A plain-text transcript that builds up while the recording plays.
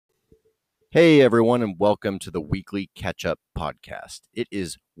Hey, everyone, and welcome to the Weekly Catch-Up Podcast. It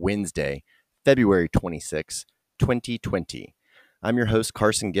is Wednesday, February 26, 2020. I'm your host,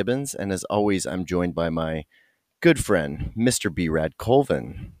 Carson Gibbons, and as always, I'm joined by my good friend, Mr. B-Rad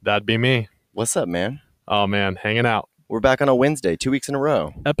Colvin. That'd be me. What's up, man? Oh, man, hanging out. We're back on a Wednesday, 2 weeks in a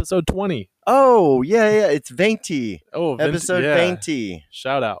row. Episode 20. Oh, yeah, it's Venti. Oh, Episode yeah. Venti.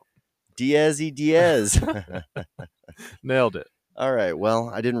 Shout out. Diaz. Nailed it. All right,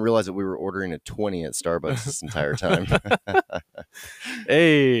 well, I didn't realize that we were ordering a 20 at Starbucks this entire time.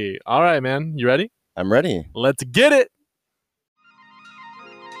 Hey, all right, man. You ready? I'm ready. Let's get it.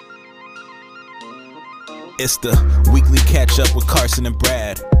 It's the weekly catch up with Carson and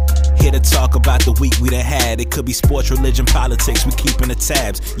Brad. Here to talk about the week we done had. It could be sports, religion, politics, we keeping the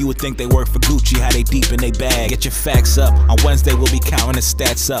tabs. You would think they work for Gucci, how they deep in they bag. Get your facts up. On Wednesday we'll be counting the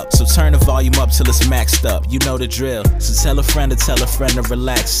stats up. So turn the volume up till it's maxed up. You know the drill. So tell a friend to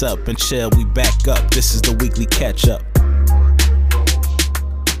relax up and chill. We back up. This is the weekly catch up.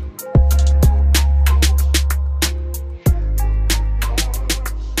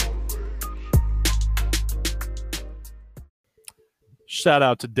 Shout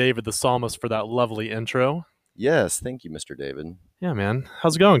out to David the Psalmist for that lovely intro. Yes, thank you, Mr. David. Yeah, man.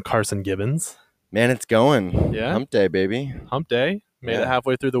 How's it going, Carson Gibbons? Man, it's going. Yeah? Hump day, baby. Hump day. Made Yeah. it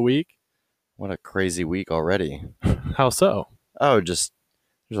halfway through the week. What a crazy week already. How so? Oh, just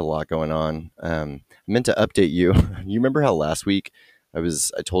there's a lot going on. I meant to update you. You remember how last week I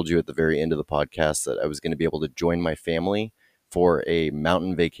told you at the very end of the podcast that I was going to be able to join my family for a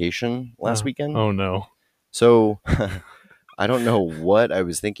mountain vacation last weekend? Oh, no. So I don't know what I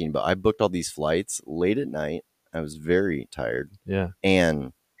was thinking, but I booked all these flights late at night. I was very tired. Yeah.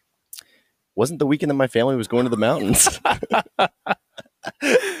 And wasn't the weekend that my family was going to the mountains.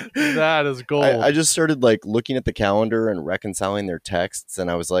 That is gold. I just started like looking at the calendar and reconciling their texts, and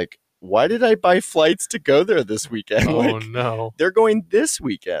I was like, why did I buy flights to go there this weekend? Oh, Like, no. they're going this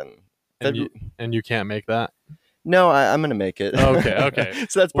weekend. And you can't make that? No, I'm going to make it. Okay.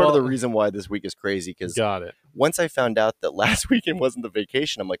 So that's part of the Well- reason why this week is crazy, because Got it. once I found out that last weekend wasn't the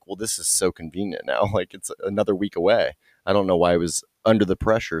vacation, I'm like, well, this is so convenient now. Like, it's another week away. I don't know why I was under the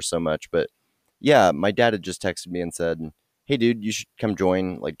pressure so much, but yeah, my dad had just texted me and said, hey, dude, you should come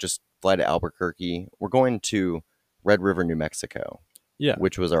join. Like, just fly to Albuquerque. We're going to Red River, New Mexico. Yeah.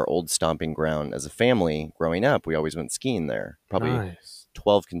 Which was our old stomping ground as a family growing up. We always went skiing there. Probably Nice.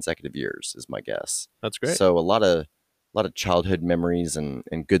 12 consecutive years is my guess. That's great. So a lot of childhood memories and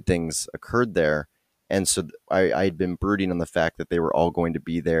good things occurred there. And so I had been brooding on the fact that they were all going to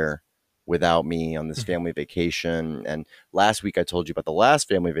be there without me on this family vacation. And last week I told you about the last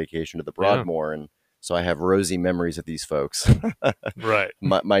family vacation to the Broadmoor. And so I have rosy memories of these folks, Right.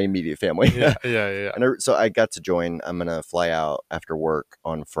 my immediate family. Yeah. And so I got to join. I'm going to fly out after work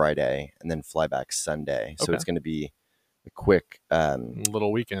on Friday and then fly back Sunday. So Okay. it's going to be a quick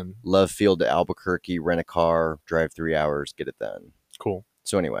Little weekend. love field to Albuquerque, rent a car, drive 3 hours, get it done. Cool.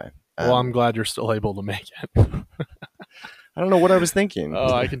 So anyway. Well, I'm glad you're still able to make it. I don't know what I was thinking.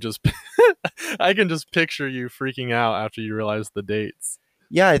 Oh, I can just picture you freaking out after you realize the dates.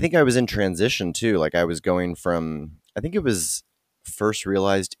 Yeah, I think I was in transition too. Like I was going from, I think it was first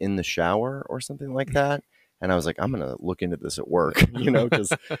realized in the shower or something like that. And I was like, I'm going to look into this at work,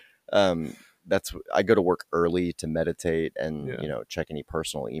 because I go to work early to meditate and, Yeah. Check any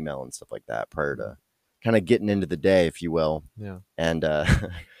personal email and stuff like that prior to kind of getting into the day, if you will. Yeah. And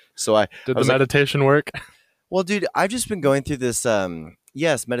so I Did was the like, meditation work? well, dude, I've just been going through this.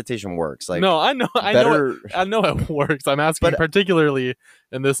 Yes, meditation works. Like, No, I know it works. I'm asking But- particularly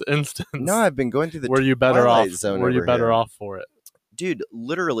in this instance. no, I've been going through the were you better off? Twilight Zone Were you over better here. off for it? Dude,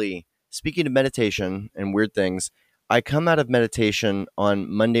 literally, speaking of meditation and weird things, I come out of meditation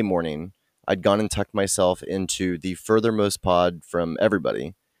on Monday morning. I'd gone and tucked myself into the furthermost pod from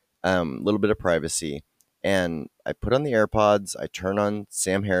everybody, a little bit of privacy, and I put on the AirPods. I turn on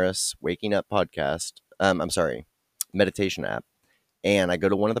Sam Harris Waking Up podcast. Meditation app, and I go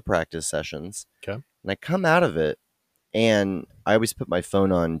to one of the practice sessions. Okay. And I come out of it, and I always put my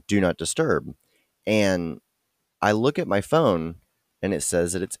phone on Do Not Disturb, and I look at my phone, and it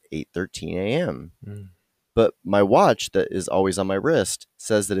says that it's 8:13 a.m. Mm. But my watch that is always on my wrist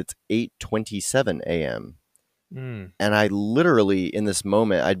says that it's 8:27 a.m. Mm. And I literally, in this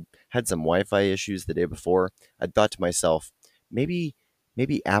moment, I'd had some Wi-Fi issues the day before. I thought to myself, maybe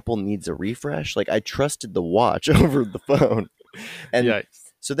Apple needs a refresh. Like, I trusted the watch over the phone. And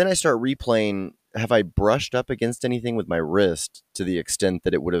Yikes. so then I start replaying, have I brushed up against anything with my wrist to the extent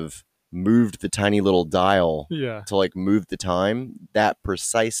that it would have moved the tiny little dial Yeah. to like move the time that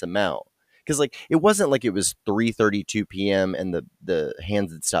precise amount? because like it wasn't like it was 3:32 p.m. and the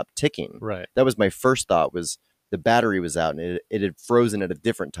hands had stopped ticking. Right. That was my first thought, was the battery was out and it had frozen at a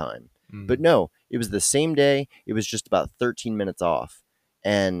different time. But no, it was the same day. It was just about 13 minutes off.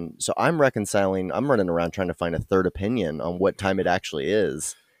 And so I'm running around trying to find a third opinion on what time it actually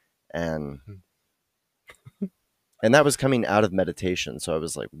is. And that was coming out of meditation. So I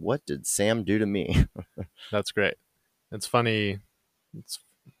was like, what did Sam do to me? That's great. It's funny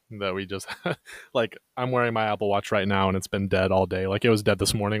that we just like, I'm wearing my Apple Watch right now and it's been dead all day. Like it was dead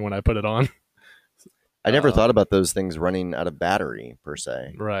this morning when I put it on. I never thought about those things running out of battery per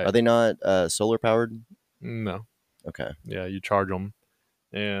se. Right. Are they not solar powered? No. Okay. Yeah, you charge them.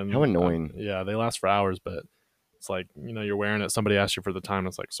 And how annoying. Yeah, they last for hours, but it's like, you're wearing it. Somebody asks you for the time. And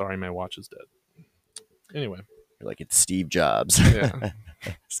it's like, sorry, my watch is dead. Anyway. You're like, it's Steve Jobs. Yeah.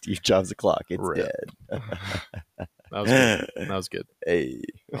 Steve Jobs' clock. It's Rip. dead. That was good. That was good. Hey.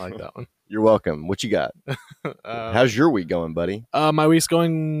 I like that one. You're welcome. What you got? How's your week going, buddy? My week's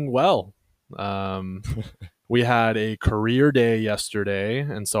going well. We had a career day yesterday,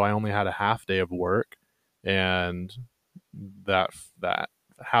 and so I only had a half day of work. And that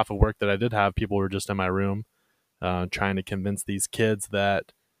half of work that I did have, people were just in my room trying to convince these kids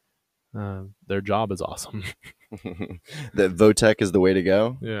that their job is awesome. That Votech is the way to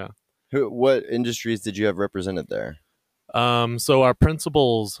go? Yeah. What industries did you have represented there? So our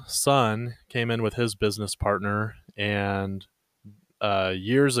principal's son came in with his business partner, and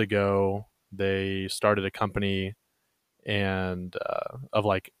years ago they started a company and of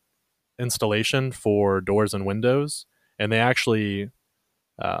like installation for doors and windows, and they actually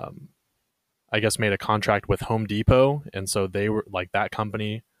I guess made a contract with Home Depot, and so they were like, that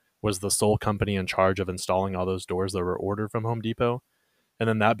company was the sole company in charge of installing all those doors that were ordered from Home Depot. And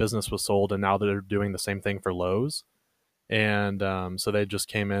then that business was sold, and now they're doing the same thing for Lowe's. And so they just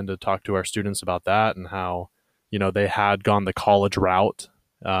came in to talk to our students about that and how, they had gone the college route,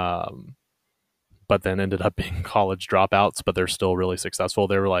 but then ended up being college dropouts, but they're still really successful.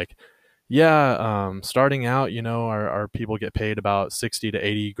 They were like, yeah, starting out, our people get paid about 60 to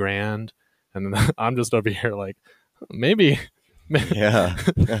 80 grand. And then I'm just over here like, maybe. Yeah.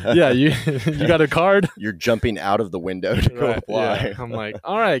 Yeah, you got a card? You're jumping out of the window to go apply. Yeah. I'm like,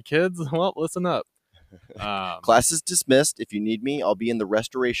 all right, kids, well, listen up. Class is dismissed. If you need me, I'll be in the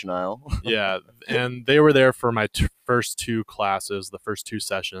restoration aisle. Yeah, and they were there for my first two classes, the first two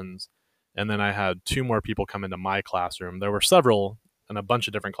sessions, and then I had two more people come into my classroom. There were several in a bunch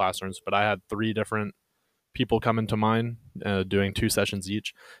of different classrooms, but I had three different people come into mine doing two sessions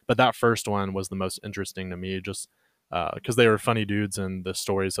each. But that first one was the most interesting to me, just because they were funny dudes and the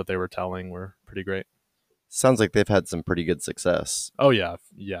stories that they were telling were pretty great. Sounds like they've had some pretty good success. Oh yeah,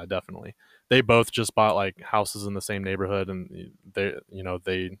 definitely. They both just bought like houses in the same neighborhood, and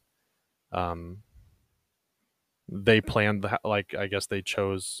they planned I guess they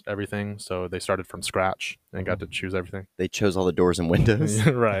chose everything, so they started from scratch and got to choose everything. They chose all the doors and windows.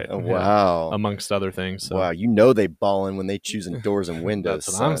 Right. Oh, wow. Yeah. Amongst other things. So. Wow, they ballin' when they choosing doors and windows.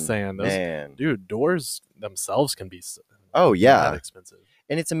 That's what I'm saying. Man, dude, doors themselves can be that expensive.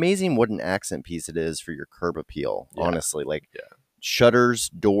 And it's amazing what an accent piece it is for your curb appeal. Yeah. Honestly, shutters,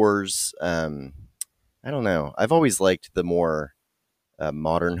 doors. I don't know. I've always liked the more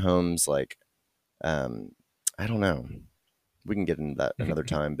modern homes. I don't know. We can get into that another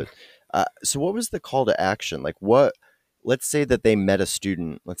time. But so what was the call to action? Like what? Let's say that they met a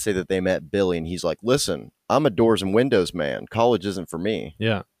student. Let's say that they met Billy, and he's like, "Listen, I'm a doors and windows man. College isn't for me."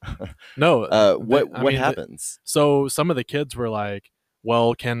 Yeah. No. What happens? So some of the kids were like,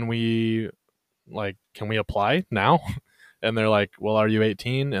 "Well, can we apply now?" And they're like, "Well, are you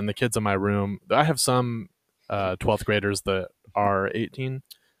 18?" And the kids in my room, I have some 12th graders that are 18.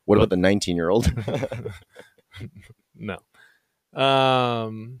 What about the 19-year-old? No.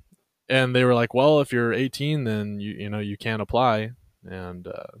 And they were like, well, if you're 18, then you can't apply. And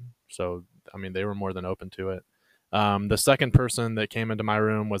so, I mean, they were more than open to it. The second person that came into my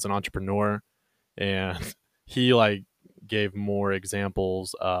room was an entrepreneur, and he gave more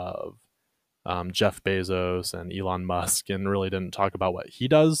examples of Jeff Bezos and Elon Musk, and really didn't talk about what he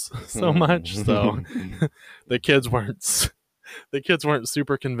does so much. So the kids weren't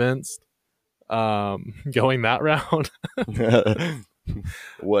super convinced going that route.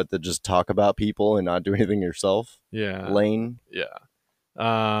 What, to just talk about people and not do anything yourself? Yeah. Lane? Yeah.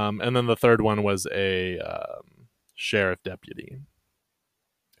 And then the third one was a sheriff deputy.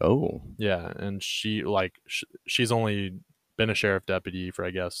 Oh. Yeah, and she she's only been a sheriff deputy for,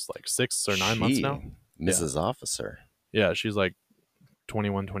 I guess, 6 or 9 months now. Mrs. Officer. Yeah, she's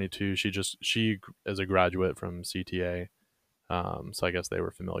 21, 22. She is a graduate from CTA. So I guess they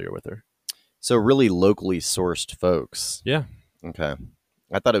were familiar with her. So really locally sourced folks. Yeah. Okay.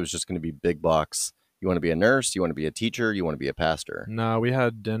 I thought it was just going to be big box. You want to be a nurse? You want to be a teacher? You want to be a pastor? No, we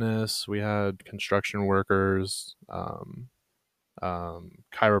had dentists, we had construction workers,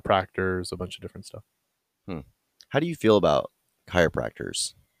 chiropractors, a bunch of different stuff. How do you feel about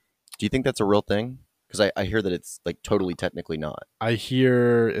chiropractors? Do you think that's a real thing? Because I hear that it's like totally technically not. I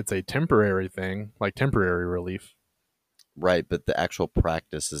hear it's a temporary thing, like temporary relief. Right, but the actual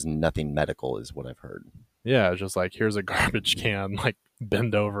practice is nothing medical, is what I've heard. Yeah, it's just like, here's a garbage can, like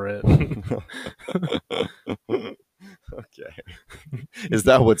bend over it. Okay. Is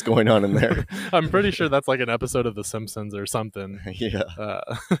that what's going on in there? I'm pretty sure that's like an episode of The Simpsons or something. Yeah.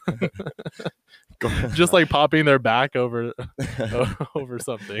 Just like popping their back over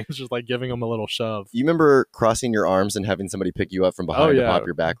something. It's just like giving them a little shove. You remember crossing your arms and having somebody pick you up from behind to yeah. pop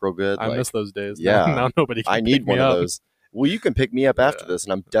your back real good? I miss those days. Yeah. Now nobody can I need pick me one of up. those. Well, you can pick me up after this,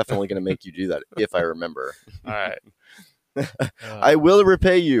 and I'm definitely going to make you do that if I remember. All right. I will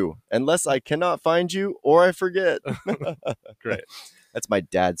repay you unless I cannot find you or I forget. Great. That's my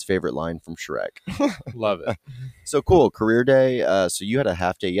dad's favorite line from Shrek. Love it. So cool. Career day. So you had a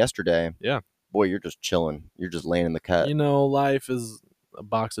half day yesterday. Yeah. Boy, you're just chilling. You're just laying in the cut. You know, life is a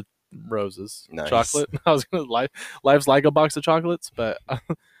box of roses. Nice. Chocolate. I was going to life's like a box of chocolates, but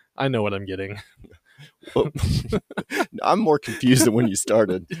I know what I'm getting. Well, I'm more confused than when you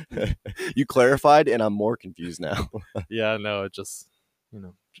started. You clarified, and I'm more confused now. Yeah, no, it just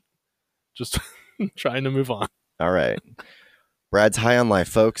trying to move on. All right. Brad's high on life,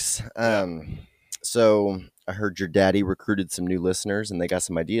 folks. So I heard your daddy recruited some new listeners, and they got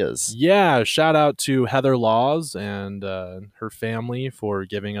some ideas. Yeah, shout out to Heather Laws and her family for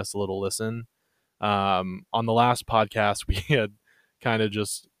giving us a little listen. On the last podcast, we had kind of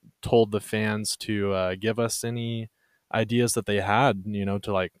just told the fans to give us any ideas that they had,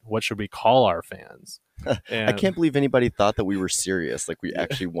 to like, what should we call our fans? And I can't believe anybody thought that we were serious, like we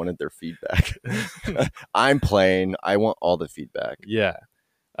actually wanted their feedback. I'm playing. I want all the feedback. Yeah.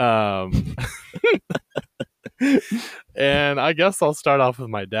 And I guess I'll start off with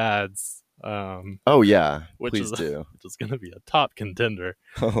my dad's. Oh, yeah. Which Please is do. which is going to be a top contender.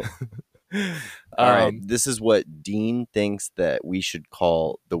 All right. This is what Dean thinks that we should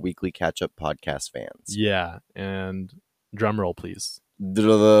call the Weekly Catch Up Podcast fans. Yeah, and drum roll, please.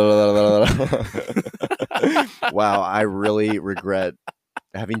 Wow, I really regret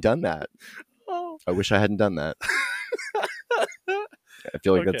having done that. Oh. I wish I hadn't done that. I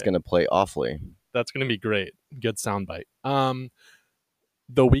feel like that's Okay. going to play awfully. That's going to be great. Good soundbite.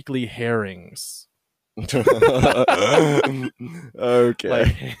 The Weekly Herrings.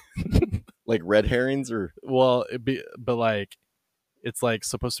 Okay. Like red herrings or Well, it's like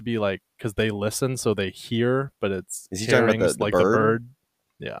supposed to be like, because they listen, so they hear, but it's Is he talking about herrings the like bird? the bird.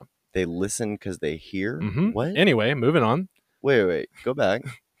 Yeah. they listen because they hear? Mhm. What? Anyway, moving on. Wait. Go back.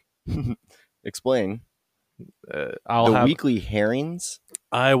 Explain. I'll The have. weekly herrings?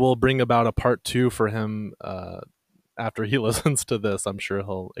 I will bring about a part 2 for him after he listens to this. I'm sure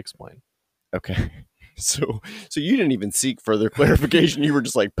he'll explain. Okay. So you didn't even seek further clarification. You were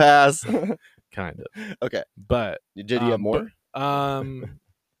just like, pass. Kind of. Okay. But Did you have more?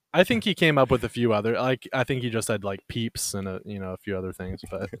 I think he came up with a few other, like, I think he just said like peeps and a few other things,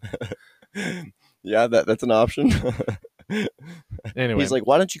 but Yeah, that's an option. anyway. He's like,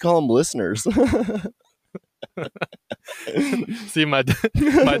 why don't you call them listeners? See, my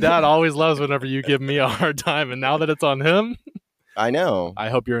dad always loves whenever you give me a hard time, and now that it's on him, I know. I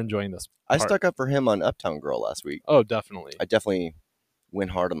hope you're enjoying this. I part. stuck up for him on Uptown Girl last week. Oh, definitely. I definitely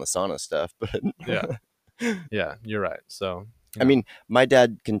went hard on the sauna stuff, but Yeah, you're right. So, I mean, my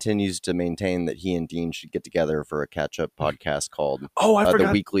dad continues to maintain that he and Dean should get together for a catch-up podcast called oh, I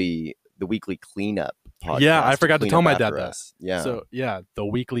forgot. the weekly cleanup podcast. Yeah, I forgot to clean tell up my after dad that. us. Yeah. So, yeah, the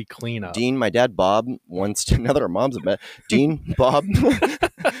weekly cleanup. Dean, my dad, Bob, wants to, now that our moms have met, Dean, Bob.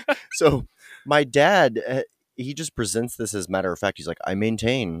 So my dad, he just presents this as matter of fact. He's like, I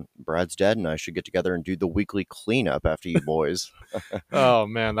maintain Brad's dad and I should get together and do the weekly cleanup after you boys. Oh,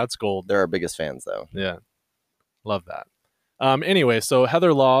 man, that's gold. They're our biggest fans, though. Yeah. Love that. Anyway, so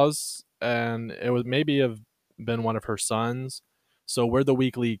Heather Laws, and it would maybe have been one of her sons. So we're the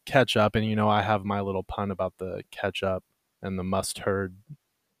weekly catch up, and I have my little pun about the ketchup and the mustard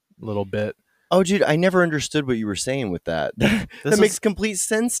little bit. Oh, dude, I never understood what you were saying with that. That makes complete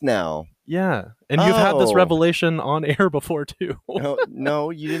sense now. Yeah, and you've had this Oh. revelation on air before too. No,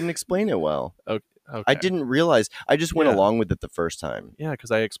 you didn't explain it well. Okay. I didn't realize. I just went Yeah. along with it the first time. Yeah,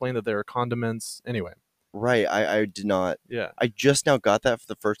 because I explained that there are condiments. Anyway. Right. I did not. Yeah. I just now got that for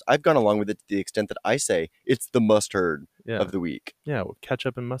the first. I've gone along with it to the extent that I say it's the mustard Yeah. of the week. Yeah. With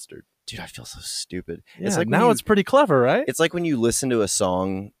ketchup and mustard. Dude, I feel so stupid. Yeah, It's like now it's pretty clever, right? It's like when you listen to a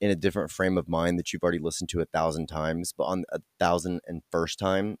song in a different frame of mind that you've already listened to 1,000 times, but on 1,001st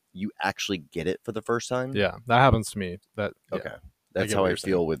time, you actually get it for the first time. Yeah, that happens to me. That Okay. yeah. That's get how what I you're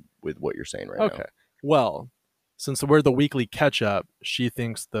feel with what you're saying right Okay. now. Well, since we're the weekly catch up, she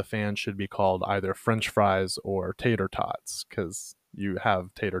thinks the fan should be called either French fries or tater tots because you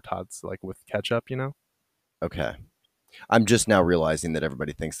have tater tots like with ketchup, you know? Okay. I'm just now realizing that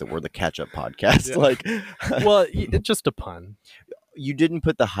everybody thinks that we're the catch-up podcast. Yeah. Like, Well, it's just a pun. you didn't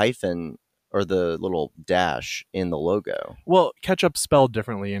put the hyphen or the little dash in the logo. Well, ketchup spelled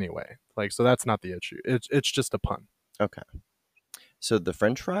differently anyway. Like, so that's not the issue. It's just a pun. Okay. So the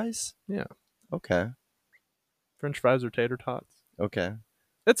French fries? Yeah. Okay. French fries or tater tots. Okay.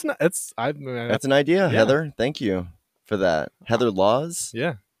 It's not. It's I. That's an idea, Yeah. Heather. Thank you for that. Heather Laws?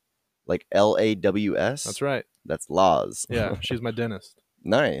 Yeah, Like Laws? that's right. That's Laws. Yeah, she's my dentist.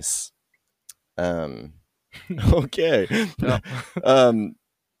 Nice. Okay. Yeah.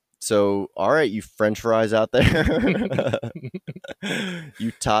 So, all right, you French fries out there,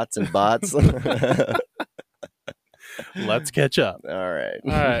 you tots and bots. Let's catch up. All right.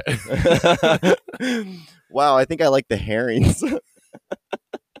 All right. Wow, I think I like the herrings.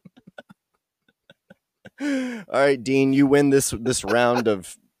 All right, Dean, you win this round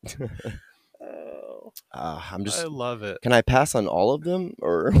of. I'm just. I love it. Can I pass on all of them,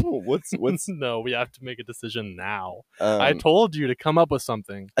 or what's? No, we have to make a decision now. I Um, told you to come up with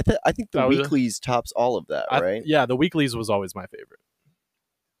something. I think the That was a- weeklies tops all of that, right? Yeah, the weeklies was always my favorite.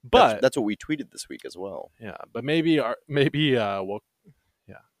 That's- But that's what we tweeted this week as well. yeah, but maybe well,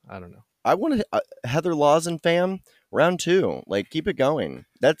 yeah, I don't know. I want to Heather Laws and fam round 2. Like, keep it going.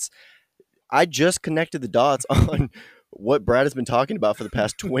 I just connected the dots on what Brad has been talking about for the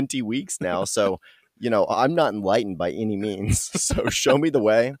past 20 weeks now. So, I'm not enlightened by any means. So show me the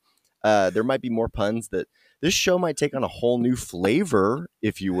way. There might be more puns that this show might take on a whole new flavor,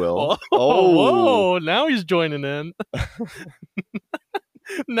 if you will. Whoa! Now he's joining in.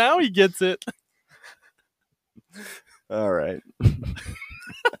 Now he gets it. All right.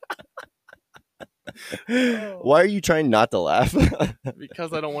 Why are you trying not to laugh?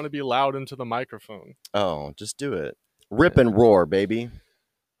 Because I don't want to be loud into the microphone. Oh, just do it. Rip and roar, baby.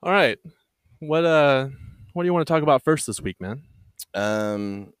 All right. What do you want to talk about first this week, man?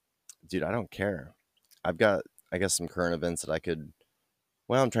 Dude, I don't care. I've got, I guess, some current events that I could.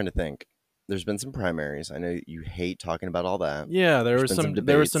 Well, I'm trying to think. There's been some primaries. I know you hate talking about all that. Yeah, there There's was been some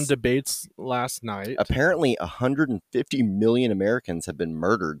there were some debates. debates last night, Apparently, 150 million Americans have been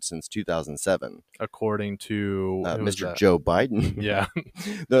murdered since 2007. according to who was Mr. that? Joe Biden. Yeah,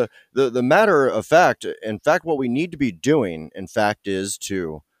 The matter of fact, in fact, what we need to be doing, in fact, is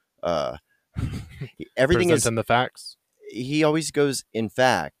to everything is. presenting the facts. He always goes, in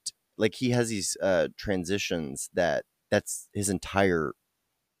fact, like he has these transitions that's his entire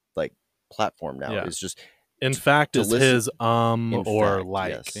like platform now. Yeah. Is just In fact, to is listen- his in or fact,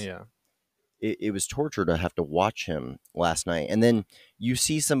 like yes. yeah. it was torture to have to watch him last night. And then you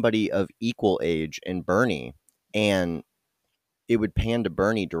see somebody of equal age in Bernie, and it would pan to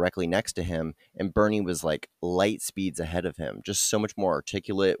Bernie directly next to him, and Bernie was like light speeds ahead of him, just so much more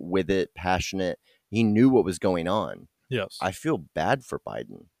articulate, with it, passionate. He knew what was going on. Yes. I feel bad for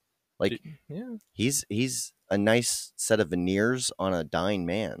Biden. Like, yeah. he's a nice set of veneers on a dying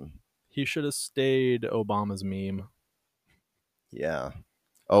man. He should have stayed Obama's meme. Yeah.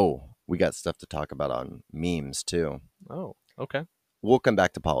 Oh, we got stuff to talk about on memes too. Oh, okay. We'll come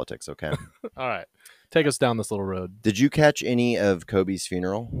back to politics, okay? All right. Take us down this little road. Did you catch any of Kobe's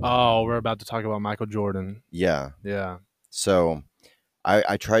funeral? Oh, we're about to talk about Michael Jordan. Yeah. Yeah. So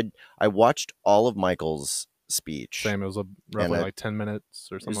I watched all of Michael's speech. Same. It was roughly I- like 10 minutes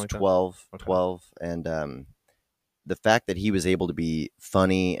or It was something like 12, Okay. 12. And the fact that he was able to be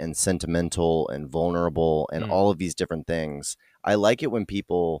funny and sentimental and vulnerable and Mm. all of these different things. I like it when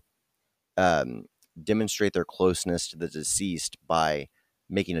people demonstrate their closeness to the deceased by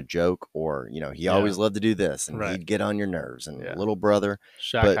making a joke, or, he Yeah. always loved to do this, and Right. he'd get on your nerves, and Yeah. little brother. that.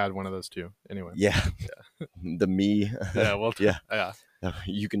 Shaq But- had one of those too. Anyway. Yeah. The me. Yeah. Well, Yeah. Yeah.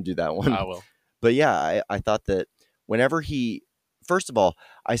 You can do that one. I will. But yeah, I thought that whenever first of all,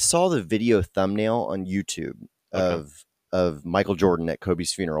 I saw the video thumbnail on YouTube Okay. of Michael Jordan at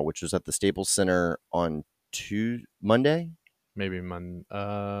Kobe's funeral, which was at the Staples Center on Monday. Maybe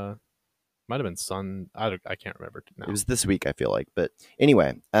might have been Sun. I can't remember now. It was this week, I feel like. But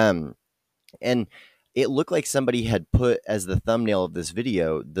anyway, and it looked like somebody had put as the thumbnail of this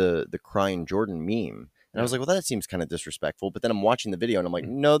video the crying Jordan meme. And I was like, well, that seems kind of disrespectful. But then I'm watching the video and I'm like,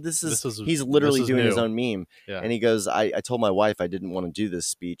 no, he's this literally is doing his new. own meme. Yeah. And he goes, I told my wife I didn't want to do this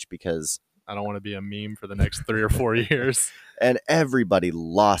speech because I don't want to be a meme for the next 3 or 4 years. and everybody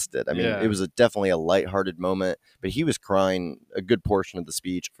lost it. I mean, Yeah. it was definitely a lighthearted moment, but he was crying a good portion of the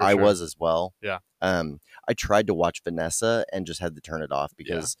speech. For I sure. was as well. Yeah. I tried to watch Vanessa and just had to turn it off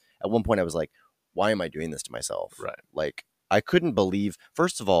because at one point I was like, why am I doing this to myself? Right. Like, I couldn't believe,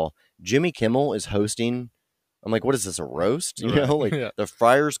 first of all, Jimmy Kimmel is hosting. I'm like, what is this, a roast? You Right. know, like Yeah. the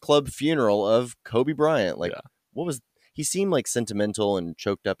Friars Club funeral of Kobe Bryant. Like, Yeah. what was, he seemed like sentimental and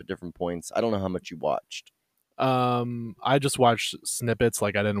choked up at different points. I don't know how much you watched. I just watched snippets.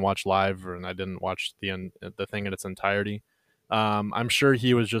 Like I didn't watch live, and I didn't watch the thing in its entirety. I'm sure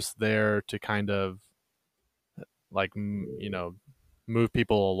he was just there to kind of like move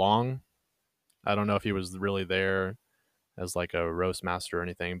people along. I don't know if he was really there as like a roast master or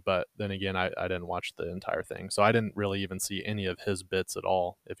anything, but then again, I didn't watch the entire thing, so I didn't really even see any of his bits at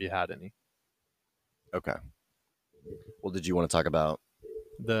all, if he had any. Okay. Well, did you want to talk about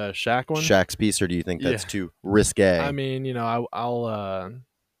The Shaq one? Shaq's piece, or do you think that's Yeah. too risque? I mean, I'll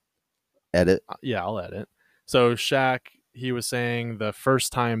Edit. yeah, I'll edit. So Shaq, he was saying the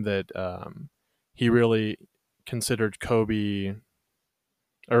first time that he really considered Kobe,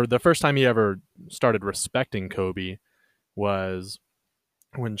 or the first time he ever started respecting Kobe, was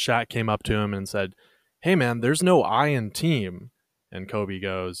when Shaq came up to him and said, "Hey man, there's no I in team." And Kobe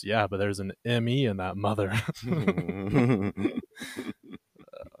goes, "Yeah, but there's an M-E in that mother."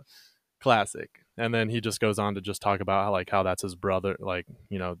 Classic. And then he just goes on to just talk about how that's his brother, like,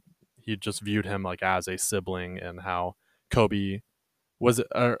 he just viewed him like as a sibling, and how Kobe was,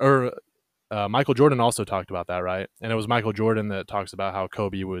 Michael Jordan also talked about that, right? And it was Michael Jordan that talks about how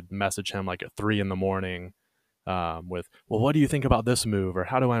Kobe would message him like at 3 a.m. With, well, what do you think about this move, or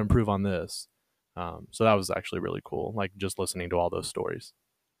how do I improve on this? So that was actually really cool, like just listening to all those stories.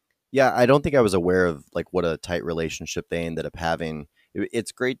 Yeah, I don't think I was aware of like what a tight relationship they ended up having.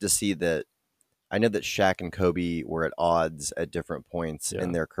 It's great to see that. I know that Shaq and Kobe were at odds at different points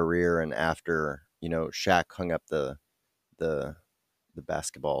in their career, and after Shaq hung up the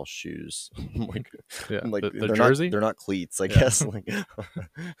basketball shoes, The they're jersey. they're not cleats, I guess. Like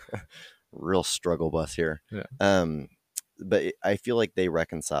real struggle bus here. Yeah. But I feel like they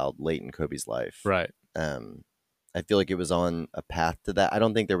reconciled late in Kobe's life, Right. I feel like it was on a path to that. I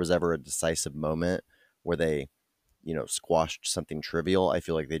don't think there was ever a decisive moment where they, squashed something trivial. I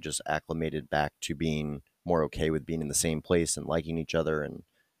feel like they just acclimated back to being more okay with being in the same place and liking each other. And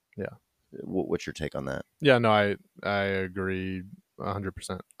yeah, what's your take on that? Yeah, no, I agree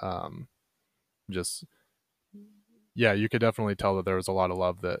 100%. Just yeah, you could definitely tell that there was a lot of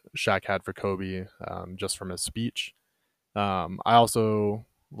love that Shaq had for Kobe, just from his speech. I also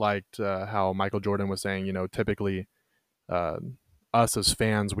liked how Michael Jordan was saying, typically us as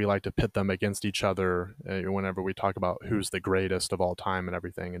fans, we like to pit them against each other whenever we talk about who's the greatest of all time and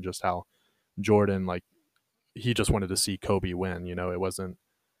everything, and just how Jordan, like, he just wanted to see Kobe win. It wasn't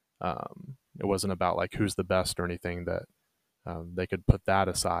about like who's the best or anything, that they could put that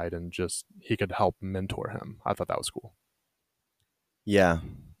aside and just he could help mentor him. I thought that was cool. Yeah,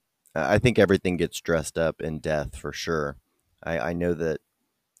 I think everything gets dressed up in death for sure. I know that,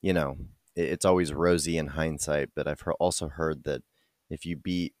 it's always rosy in hindsight, but I've also heard that if you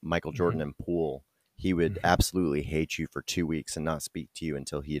beat Michael Jordan in pool, he would absolutely hate you for 2 weeks and not speak to you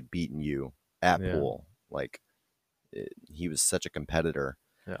until he had beaten you at pool. Like, he was such a competitor.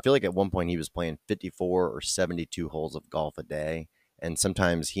 Yeah. I feel like at one point he was playing 54 or 72 holes of golf a day. And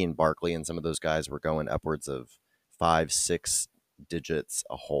sometimes he and Barkley and some of those guys were going upwards of 5-6 digits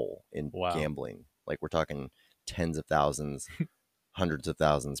a hole in gambling. Like, we're talking tens of thousands, hundreds of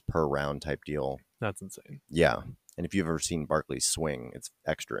thousands per round type deal. That's insane. Yeah. And if you've ever seen Barkley swing, it's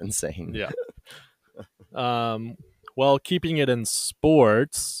extra insane. Yeah. Well, keeping it in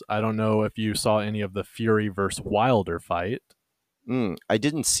sports, I don't know if you saw any of the Fury versus Wilder fight. I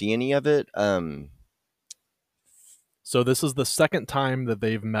didn't see any of it. So this is the second time that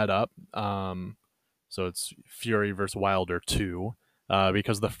they've met up. So it's Fury versus Wilder 2,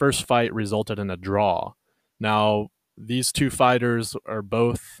 because the first fight resulted in a draw. Now, these two fighters are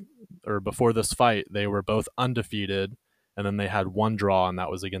both, or before this fight, they were both undefeated, and then they had one draw, and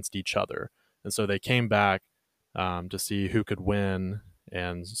that was against each other. And so they came back to see who could win,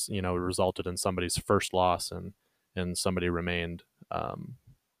 and it resulted in somebody's first loss, and somebody remained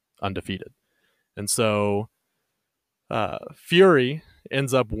undefeated. And so Fury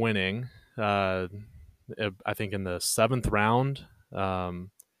ends up winning. I think in the 7th round,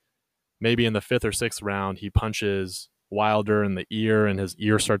 maybe in the 5th or 6th round, he punches Wilder in the ear, and his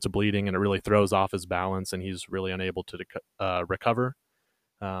ear starts bleeding, and it really throws off his balance, and he's really unable to recover.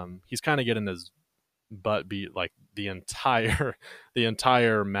 He's kind of getting his butt beat like the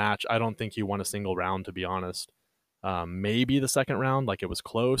entire match. I don't think he won a single round, to be honest. Maybe the second round, like it was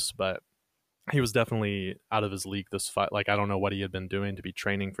close, but he was definitely out of his league this fight. Like I don't know what he had been doing to be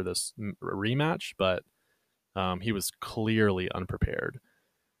training for this rematch, but he was clearly unprepared.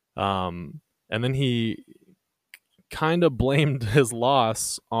 And then he kind of blamed his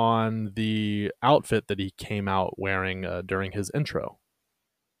loss on the outfit that he came out wearing during his intro.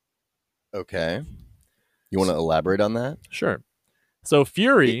 Okay. You want to elaborate on that? Sure. So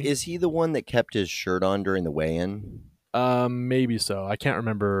Fury... Is he the one that kept his shirt on during the weigh-in? Maybe so. I can't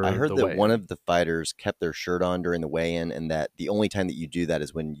remember. I heard that one of the fighters kept their shirt on during the weigh-in, and that the only time that you do that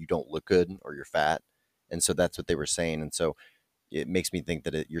is when you don't look good or you're fat. And so that's what they were saying. And so it makes me think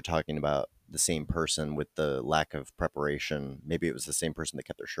that you're talking about the same person with the lack of preparation. Maybe it was the same person that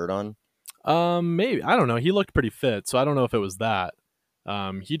kept their shirt on. Maybe. I don't know. He looked pretty fit, so I don't know if it was that.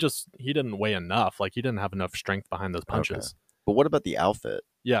 He didn't weigh enough. Like he didn't have enough strength behind those punches. Okay. But what about the outfit?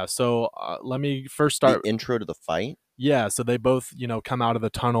 Yeah. So let me first start the intro to the fight. Yeah. So they both, come out of the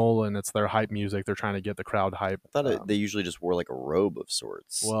tunnel, and it's their hype music. They're trying to get the crowd hype. I thought they usually just wore like a robe of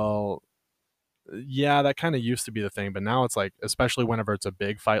sorts. Well, yeah, that kind of used to be the thing, but now it's like, especially whenever it's a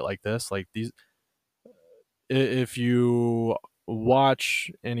big fight like this, like these, if you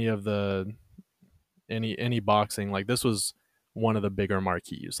watch any of the any boxing, like this was one of the bigger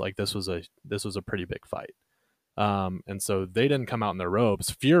marquees. Like this was a pretty big fight. And so they didn't come out in their robes.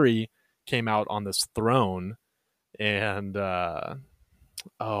 Fury came out on this throne, and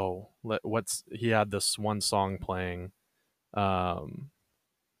he had this one song playing.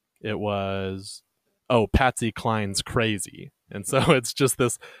 It was Patsy Cline's Crazy. And so it's just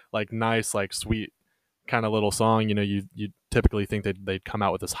this like nice, like sweet kind of little song. You typically think they'd come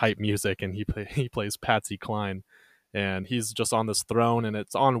out with this hype music, and he plays Patsy Cline, and he's just on this throne, and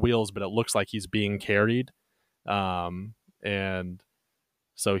it's on wheels, but it looks like he's being carried. And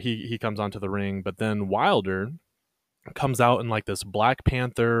so he comes onto the ring, but then Wilder comes out in like this Black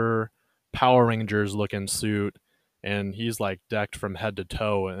Panther Power Rangers looking suit, and he's like decked from head to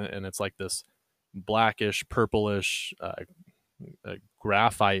toe, and it's like this blackish, purplish,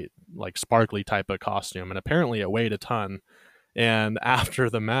 graphite, like sparkly type of costume, and apparently it weighed a ton. And after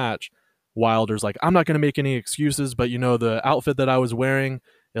the match, Wilder's like, I'm not going to make any excuses, but the outfit that I was wearing,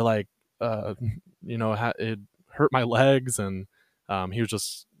 it like it hurt my legs, and he was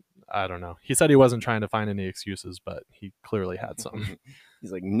just, I don't know. He said he wasn't trying to find any excuses, but he clearly had some.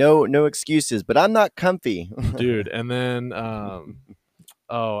 He's like, no excuses, but I'm not comfy. Dude. And then,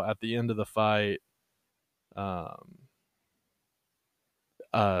 at the end of the fight, who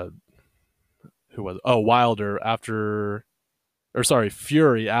was, Wilder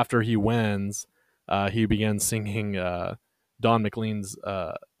Fury, after he wins, he begins singing, Don McLean's,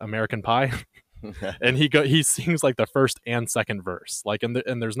 American Pie. And he sings like the first and second verse, like, and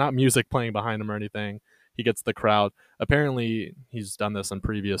there's not music playing behind him or anything. He gets the crowd. Apparently he's done this in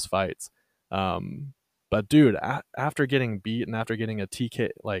previous fights. But dude, after getting beat and after getting a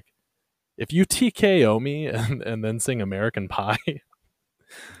TK, like if you TKO me and then sing American Pie,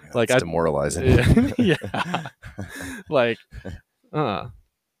 like it's demoralizing. Yeah. Like, wow.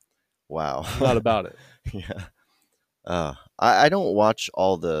 Not about it. Yeah. I don't watch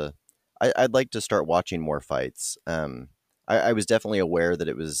all the, I'd like to start watching more fights. I was definitely aware that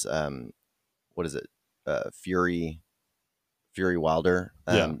it was, what is it? Fury Wilder,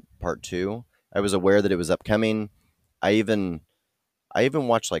 part 2. I was aware that it was upcoming. I even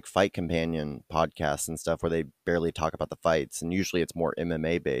watch like Fight Companion podcasts and stuff where they barely talk about the fights, and usually it's more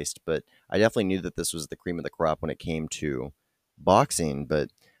MMA based, but I definitely knew that this was the cream of the crop when it came to boxing, but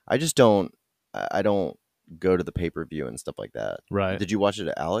I don't go to the pay-per-view and stuff like that. Right. Did you watch it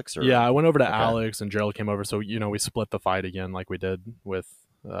at Alex? Or? Yeah, I went over to Alex, and Gerald came over, so we split the fight again like we did with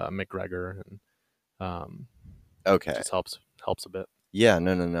McGregor, and okay, just helps a bit. Yeah,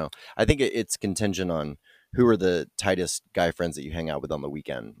 no. I think it's contingent on who are the tightest guy friends that you hang out with on the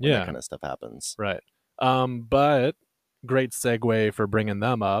weekend when that kind of stuff happens. Right. But great segue for bringing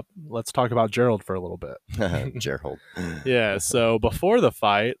them up. Let's talk about Gerald for a little bit. Gerald. Yeah, so before the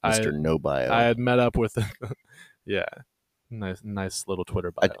fight, Mr. No Bio. I had met up with nice little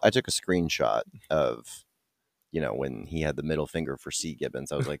Twitter bio. I took a screenshot of when he had the middle finger for C.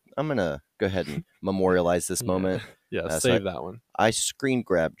 Gibbons. I was like, I'm going to go ahead and memorialize this moment. Yeah, save that one. I screen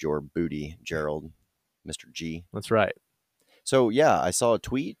grabbed your booty, Gerald, Mr. G. That's right. So, yeah, I saw a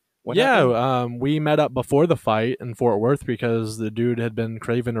tweet. What happened? We met up before the fight in Fort Worth because the dude had been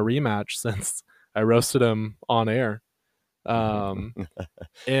craving a rematch since I roasted him on air. Um,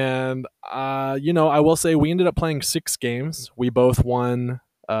 and I will say we ended up playing 6 games. We both won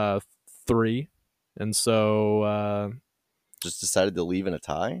 3, and so Just decided to leave in a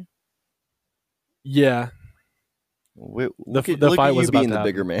tie. yeah, Look the at fight you was about being to the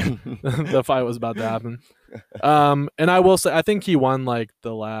bigger happen. man. The fight was about to happen. And I will say, I think he won like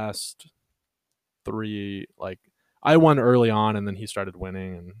the last 3. Like I won early on, and then he started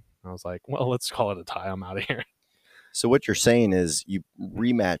winning, and I was like, well, let's call it a tie. I'm out of here. So what you're saying is you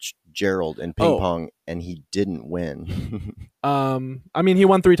rematched Gerald in ping Oh. pong and he didn't win. I mean, he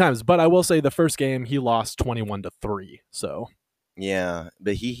won 3 times, but I will say the first game he lost 21-3. So Yeah,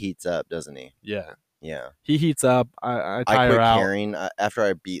 but he heats up, doesn't he? yeah, Yeah. he heats up. I I tire quit out. caring after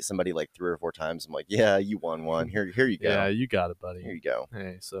I beat somebody like 3 or 4 times. I'm like, yeah, you won one. Here you go. Yeah, you got it, Here buddy. you go.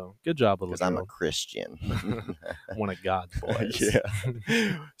 Hey, so good job, little Because I'm a Gerald. Christian. One of God's boys.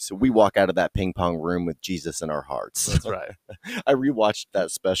 Yeah. So we walk out of that ping pong room with Jesus in our hearts. That's right. I rewatched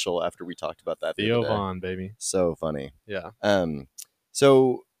that special after we talked about that. the Theo other day. Vaughn, baby. So funny. Yeah,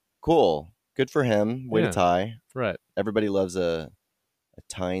 So cool. Good for him. Way Yeah. to tie. right. Everybody loves a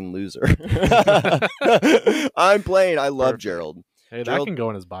tying loser. I'm playing. I love Perfect. Gerald. Hey, Gerald- that can go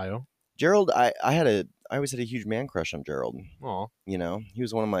in his bio. Gerald, I always had a huge man crush on Gerald. Oh, You know, he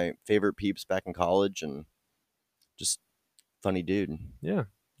was one of my favorite peeps back in college, and just funny dude. yeah.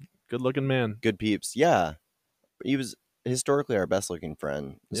 Good looking man. Good peeps. Yeah, he was historically our best looking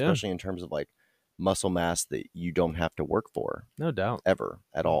friend, Yeah. especially in terms of like muscle mass that you don't have to work for No doubt. ever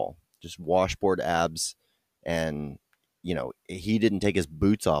at all. Just washboard abs, and he didn't take his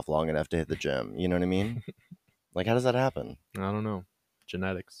boots off long enough to hit the gym. You know what I mean? Like, how does that happen? I don't know.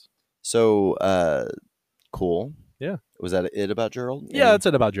 Genetics. So, cool. Yeah. Was that it about Gerald? Yeah, Any- that's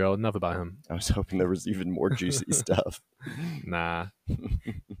it about Gerald. Enough about him. I was hoping there was even more juicy stuff. Nah,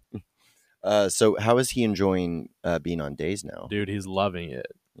 So how is he enjoying being on days now? dude, he's loving it.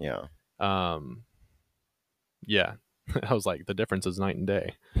 Yeah. Yeah. I was like, the difference is night and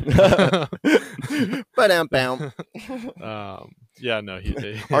day. Ba-dum-bum. Yeah, no,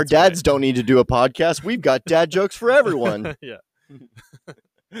 Our it's dads don't need to do a podcast. We've got dad jokes for everyone. great. Yeah.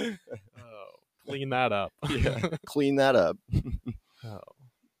 Oh, clean that up. Yeah. Clean that up. Oh,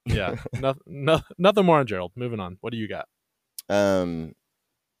 yeah. Nothing more on Gerald. Moving on. What do you got?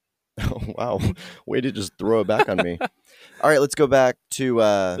 Oh, wow. Way to just throw it back on me. All right, let's go back to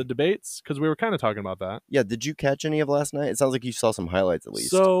The debates, because we were kind of talking about that. yeah, did you catch any of last night? It sounds like you saw some highlights at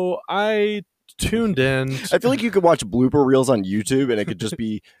least. So I tuned in. I feel like you could watch blooper reels on YouTube and it could just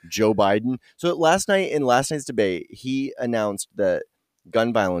be Joe Biden. So last night's debate, he announced that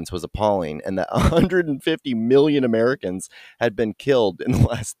gun violence was appalling and that 150 million Americans had been killed in the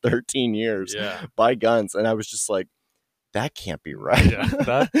last 13 years Yeah. by guns. And I was just like, that can't be right. Yeah,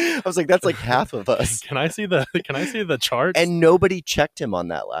 I was like, that's like half of us. Can I see the charts? And nobody checked him on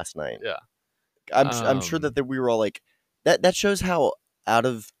that last night. Yeah. I'm sure that we were all like, that shows how out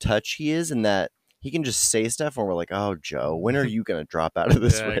of touch he is, and that he can just say stuff and we're like, oh, Joe, when are you going to drop out of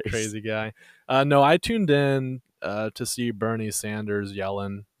this yeah, race? crazy guy. No, I tuned in to see Bernie Sanders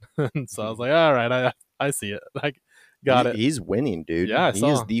yelling. So I was like, all right, I see it. I got it. He's winning, dude. Yeah, I he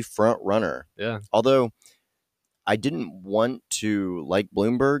saw. is the front runner. Yeah. Although I didn't want to like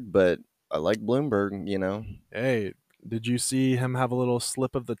Bloomberg, but I like Bloomberg, Hey, did you see him have a little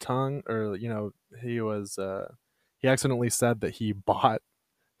slip of the tongue? Or, he was he accidentally said that he bought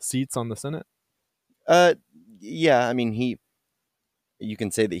seats on the Senate. Yeah, I mean, you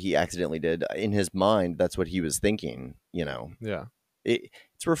can say that he accidentally did. In his mind, that's what he was thinking, Yeah.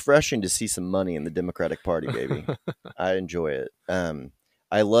 It's refreshing to see some money in the Democratic Party, baby. I enjoy it.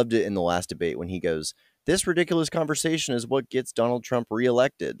 I loved it in the last debate when he goes, this ridiculous conversation is what gets Donald Trump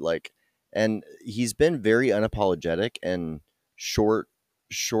reelected. And he's been very unapologetic and short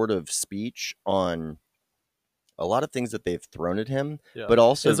of speech on a lot of things that they've thrown at him, Yeah. but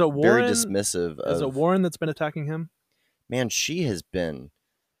also Is it very Warren- dismissive of. Is it Warren that's been attacking him? Man, she has been.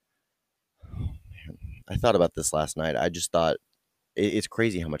 Oh, man. I thought about this last night. I just thought it's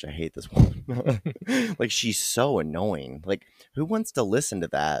crazy how much I hate this woman. Like, she's so annoying. Like, who wants to listen to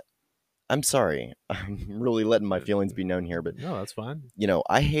that? I'm sorry. I'm really letting my feelings be known here, but No, that's fine.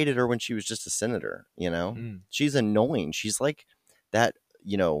 I hated her when she was just a senator. Mm. She's annoying. She's like that,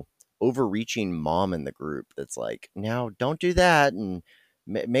 overreaching mom in the group that's like, now don't do that, and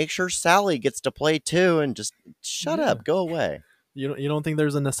make sure Sally gets to play too, and just shut Yeah. up, go away. You don't think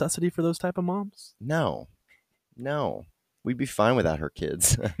there's a necessity for those type of moms? No, we'd be fine without her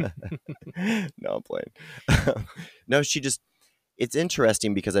kids. No, I'm playing. No, it's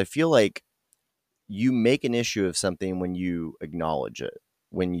interesting because I feel like you make an issue of something when you acknowledge it,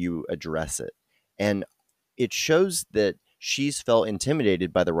 when you address it. And it shows that she's felt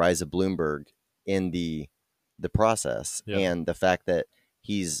intimidated by the rise of Bloomberg in the process, Yeah. and the fact that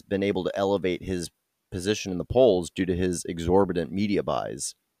he's been able to elevate his position in the polls due to his exorbitant media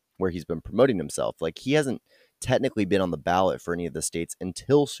buys, where he's been promoting himself. Like, he hasn't technically been on the ballot for any of the states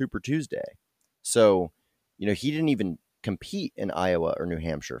until Super Tuesday. So, he didn't even compete in Iowa or New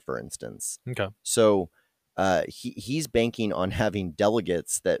Hampshire, for instance. Okay. So he's banking on having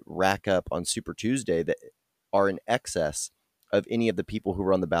delegates that rack up on Super Tuesday that are in excess of any of the people who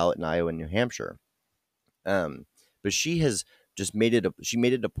were on the ballot in Iowa and New Hampshire. But she has just made it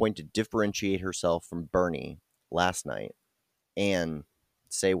a point to differentiate herself from Bernie last night and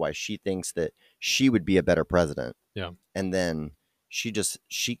say why she thinks that she would be a better president. Yeah. And then she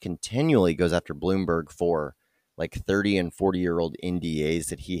continually goes after Bloomberg for like 30 and 40-year-old NDAs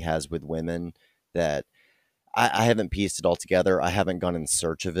that he has with women that I haven't pieced it all together. I haven't gone in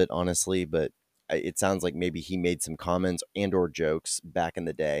search of it, honestly, but it sounds like maybe he made some comments and or jokes back in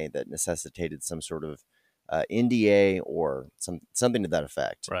the day that necessitated some sort of NDA or something to that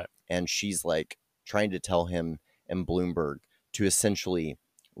effect. Right. And she's like trying to tell him and Bloomberg to essentially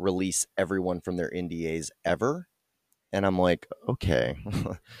release everyone from their NDAs ever. And I'm like, okay,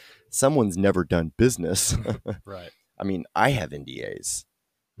 someone's never done business. Right. I mean, I have NDAs,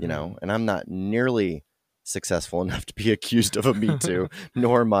 and I'm not nearly successful enough to be accused of a Me Too,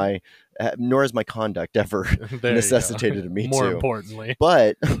 nor has my conduct ever necessitated a Me Too. More importantly.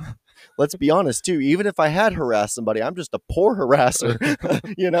 But let's be honest too, even if I had harassed somebody, I'm just a poor harasser,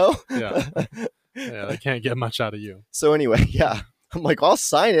 Yeah, I can't get much out of you. So anyway, yeah, I'm like, I'll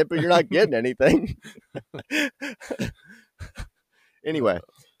sign it, but you're not getting anything. Anyway,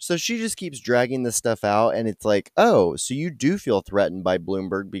 so she just keeps dragging this stuff out, and it's like, oh, so you do feel threatened by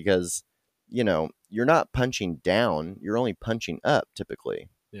Bloomberg because, you're not punching down, you're only punching up typically.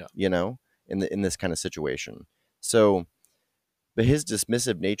 Yeah. In this kind of situation. So, but his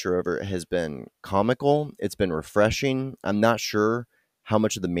dismissive nature over it has been comical. It's been refreshing. I'm not sure how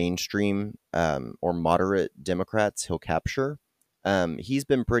much of the mainstream or moderate Democrats he'll capture. He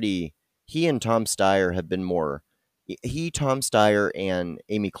and Tom Steyer have been more. Tom Steyer, and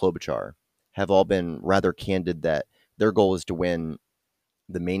Amy Klobuchar have all been rather candid that their goal is to win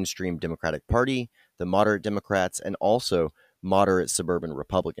the mainstream Democratic Party, the moderate Democrats, and also moderate suburban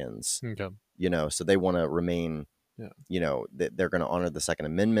Republicans. Okay. So they want to remain, they're going to honor the Second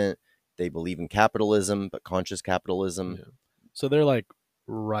Amendment. They believe in capitalism, but conscious capitalism. Yeah. So they're like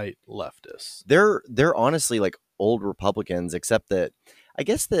right leftists. They're honestly like old Republicans, except that I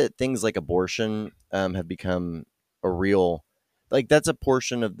guess that things like abortion have become a real, like, that's a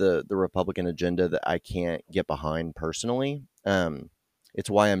portion of the Republican agenda that I can't get behind personally. It's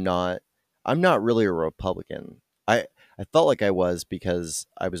why I'm not really a Republican. I felt like I was because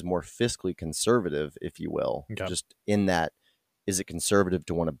I was more fiscally conservative, if you will. Okay. Just in that, is it conservative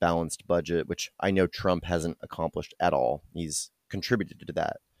to want a balanced budget, which I know Trump hasn't accomplished at all. He's contributed to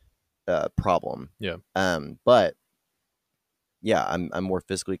that problem. Yeah. But yeah, I'm more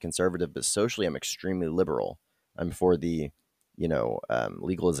fiscally conservative, but socially I'm extremely liberal. I'm for the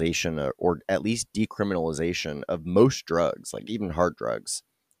legalization or at least decriminalization of most drugs, like even hard drugs.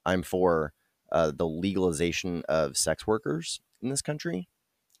 I'm for the legalization of sex workers in this country.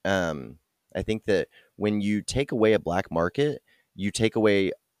 I think that when you take away a black market, you take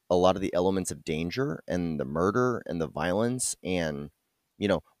away a lot of the elements of danger and the murder and the violence. And,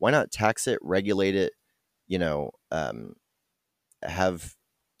 why not tax it, regulate it, have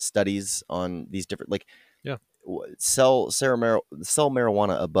studies on these different, like, sell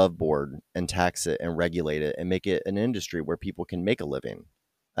marijuana above board and tax it and regulate it and make it an industry where people can make a living.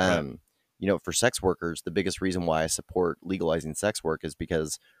 Right. For sex workers, the biggest reason why I support legalizing sex work is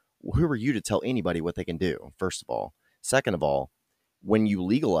because who are you to tell anybody what they can do, first of all? Second of all, when you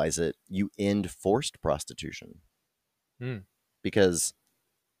legalize it, you end forced prostitution. Because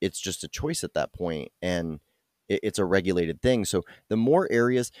it's just a choice at that point, and it's a regulated thing. So the more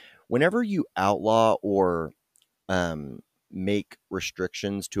areas, whenever you outlaw or make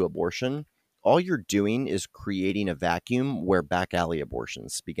restrictions to abortion, all you're doing is creating a vacuum where back alley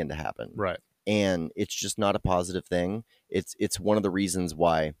abortions begin to happen. Right. And it's just not a positive thing. It's one of the reasons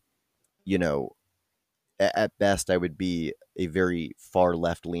why, at best I would be a very far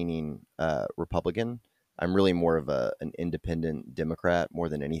left leaning Republican. I'm really more of an independent Democrat more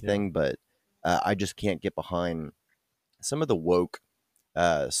than anything, but I just can't get behind some of the woke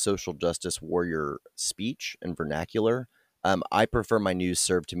social justice warrior speech and vernacular. I prefer my news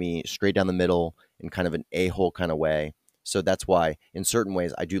served to me straight down the middle in kind of an a-hole kind of way. So that's why in certain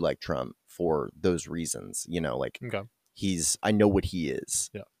ways I do like Trump for those reasons, like Okay. I know what he is.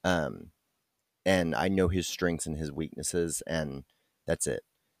 Yeah. and I know his strengths and his weaknesses, and that's it.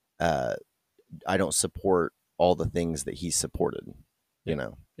 I don't support all the things that he supported, you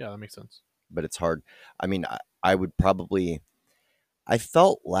know, Yeah, that makes sense. but it's hard. I mean, I would probably, I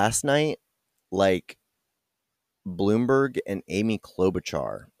felt last night like Bloomberg and Amy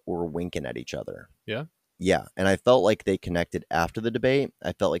Klobuchar were winking at each other. Yeah. Yeah. And I felt like they connected after the debate.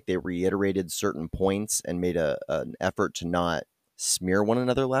 I felt like they reiterated certain points and made an effort to not smear one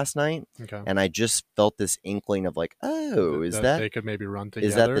another last night. Okay. And I just felt this inkling of like, oh, is that they could maybe run together?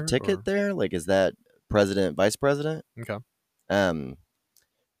 is that the ticket there? Like, is that president, vice president? Okay.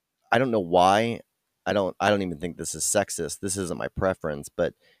 I don't know why. I don't even think this is sexist. This isn't my preference,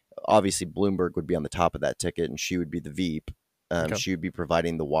 but obviously Bloomberg would be on the top of that ticket, and she would be the Veep. Okay. She would be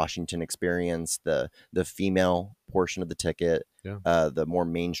providing the Washington experience, the female portion of the ticket, Yeah. The more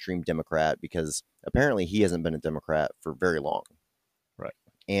mainstream Democrat, because apparently he hasn't been a Democrat for very long. Right.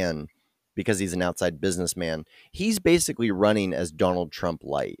 And because he's an outside businessman, he's basically running as Donald Trump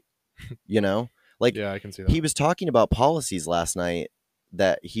light, you know? Like, Yeah, I can see that. he was talking about policies last night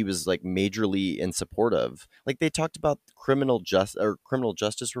that he was like majorly in support of. Like, they talked about criminal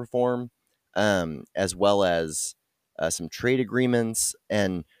justice reform, as well as some trade agreements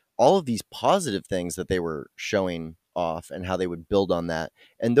and all of these positive things that they were showing off and how they would build on that.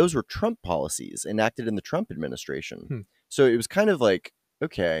 And those were Trump policies enacted in the Trump administration. So it was kind of like,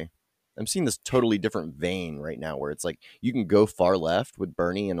 okay, I'm seeing this totally different vein right now where it's like you can go far left with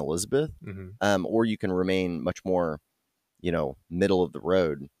Bernie and Elizabeth, or you can remain much more, middle of the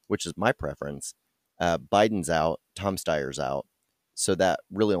road, which is my preference. Biden's out, Tom Steyer's out. So that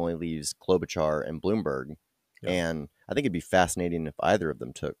really only leaves Klobuchar and Bloomberg. Yeah. And I think it'd be fascinating if either of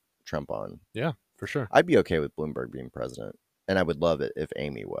them took Trump on. Yeah, for sure. I'd be okay with Bloomberg being president. And I would love it if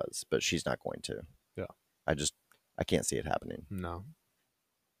Amy was, but she's not going to. Yeah. I can't see it happening. No.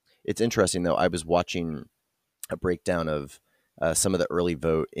 It's interesting, though. I was watching a breakdown of some of the early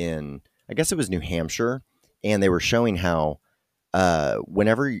vote in, I guess it was New Hampshire, and they were showing how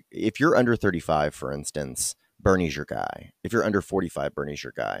if you're under 35, for instance, Bernie's your guy. If you're under 45, Bernie's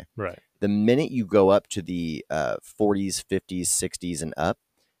your guy. Right. The minute you go up to the 40s, 50s, 60s, and up,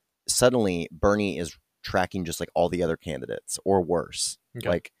 suddenly Bernie is tracking just like all the other candidates or worse. Okay.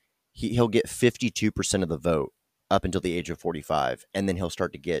 Like he'll get 52% of the vote up until the age of 45, and then he'll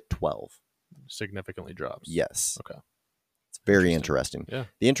start to get 12. Significantly drops. Yes. Okay. It's very interesting. Yeah.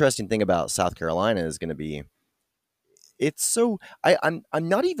 The interesting thing about South Carolina is going to be, it's so I'm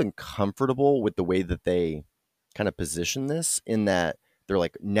not even comfortable with the way that they kind of position this, in that they're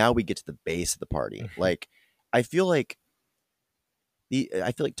like, now we get to the base of the party. Like, I feel like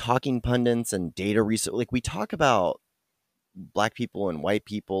talking pundits and data research, like we talk about black people and white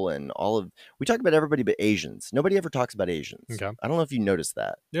people and we talk about everybody but Asians. Nobody ever talks about Asians. Okay. I don't know if you noticed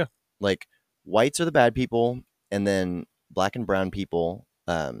that. Yeah. Like, whites are the bad people, and then black and brown people.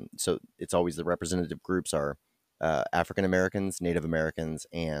 So it's always the representative groups are African Americans, Native Americans,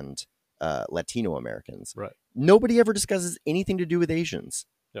 and Latino Americans. Right. Nobody ever discusses anything to do with Asians.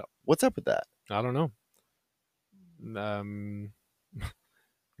 Yeah. What's up with that? I don't know.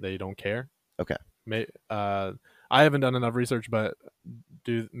 They don't care. Okay. I haven't done enough research, but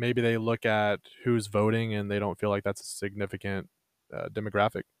maybe they look at who's voting and they don't feel like that's a significant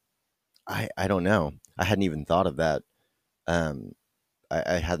demographic. I don't know. I hadn't even thought of that.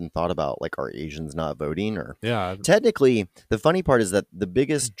 I hadn't thought about, like, are Asians not voting? Or yeah. Technically, the funny part is that the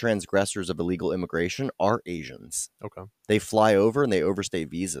biggest transgressors of illegal immigration are Asians. Okay. They fly over and they overstay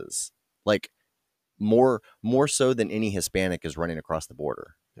visas, like more so than any Hispanic is running across the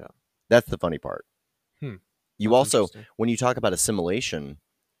border. Yeah. That's the funny part. You That's also, when you talk about assimilation,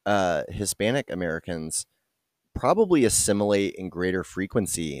 Hispanic Americans probably assimilate in greater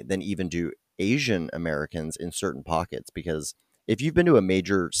frequency than even do Asian Americans in certain pockets, because if you've been to a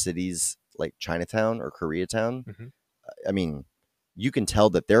major cities like Chinatown or Koreatown, I mean, you can tell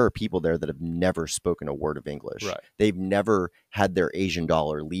that there are people there that have never spoken a word of English. Right. They've never had their Asian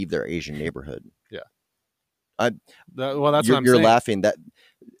dollar leave their Asian neighborhood. Yeah. That's what I'm saying. You're laughing. That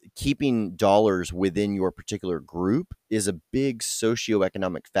keeping dollars within your particular group is a big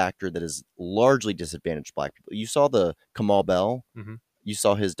socioeconomic factor that has largely disadvantaged black people. You saw the Kamal Bell. You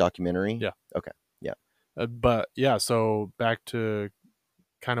saw his documentary. Yeah. Okay. Yeah. But yeah, so back to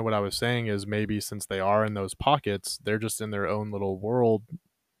kind of what I was saying is, maybe since they are in those pockets, they're just in their own little world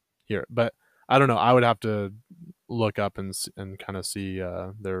here. But I don't know. I would have to look up and kind of see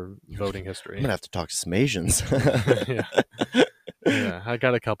their voting history. I'm gonna have to talk to some Asians. Yeah, I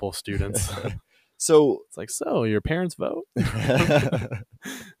got a couple of students. So it's like, so your parents vote?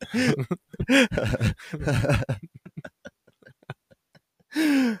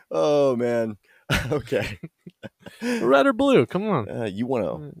 Oh man. Okay. Red or blue? Come on. You want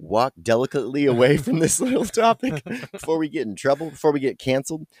to walk delicately away from this little topic before we get in trouble, before we get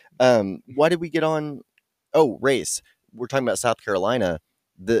canceled. Why did we get on? Oh, race. We're talking about South Carolina.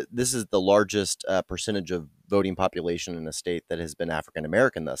 This is the largest percentage of voting population in a state that has been African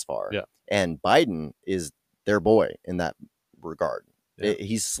American thus far. Yeah. And Biden is their boy in that regard. Yeah.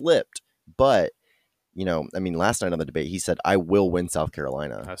 He's slipped, but I mean, last night on the debate, he said, "I will win South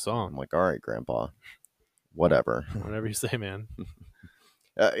Carolina." I saw I'm him. like, all right, Grandpa, whatever. Whatever you say, man.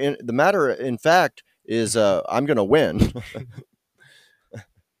 The matter, in fact, is I'm going to win.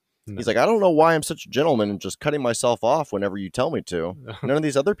 No. He's like, I don't know why I'm such a gentleman and just cutting myself off whenever you tell me to. None of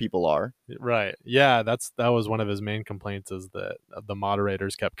these other people are. Right. Yeah, that was one of his main complaints, is that the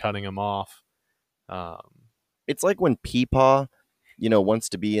moderators kept cutting him off. It's like when Peepaw, wants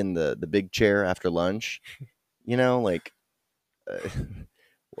to be in the big chair after lunch. Like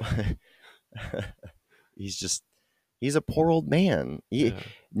he's a poor old man.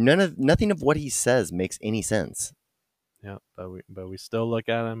 Nothing of what he says makes any sense. Yeah, but we still look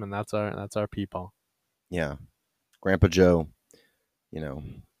at him, and that's our people. Yeah, Grandpa Joe,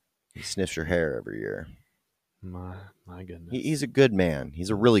 he sniffs your hair every year. My goodness, he's a good man.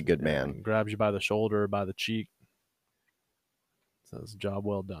 He's a really good man. He grabs you by the shoulder, by the cheek. Says, "Job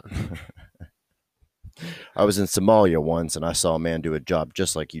well done." I was in Somalia once, and I saw a man do a job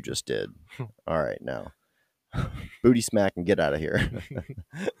just like you just did. All right, now, booty smack and get out of here.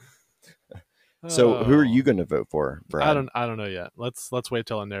 So, who are you going to vote for, Brad? I don't know yet. Let's wait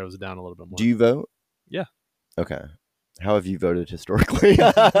till it narrows down a little bit more. Do you vote? Yeah. Okay. How have you voted historically?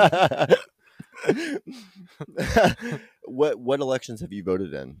 What elections have you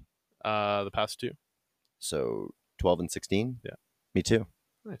voted in? The past two. So 12 and 16? Yeah. Me too.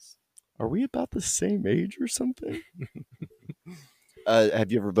 Nice. Are we about the same age or something?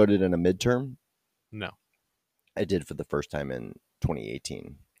 Have you ever voted in a midterm? No. I did for the first time in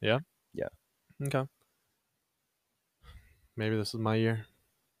 2018. Yeah? Yeah. Okay. Maybe this is my year.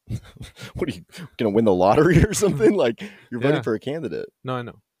 What, are you going to win the lottery or something? Like, you're voting for a candidate. No, I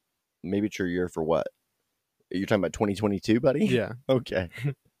know. Maybe it's your year for what? You're talking about 2022, buddy? Yeah. Okay.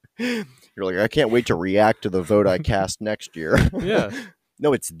 You're like, I can't wait to react to the vote I cast next year. Yeah.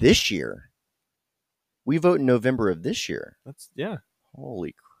 No, it's this year. We vote in November of this year. Yeah.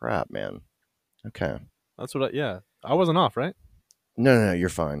 Holy crap, man. Okay. That's what I wasn't off, right? No, you're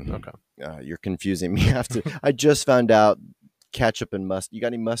fine. Okay. You're confusing me. I just found out ketchup and mustard. You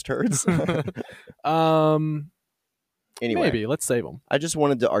got any mustards? Anyway, maybe. Let's save them. I just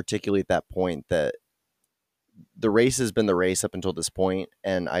wanted to articulate that point that the race has been the race up until this point,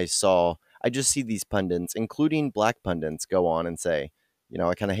 and I just see these pundits, including black pundits, go on and say,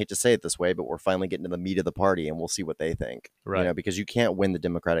 I kind of hate to say it this way, but we're finally getting to the meat of the party, and we'll see what they think. Right. Because you can't win the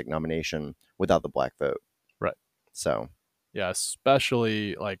Democratic nomination without the black vote. Right. So. Yeah,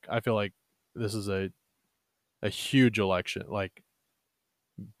 especially, I feel like this is a huge election,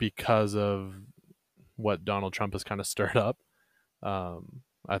 because of what Donald Trump has kind of stirred up.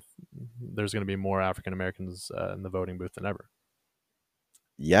 There's going to be more African Americans in the voting booth than ever.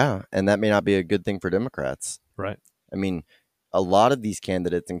 Yeah, and that may not be a good thing for Democrats. Right. I mean, a lot of these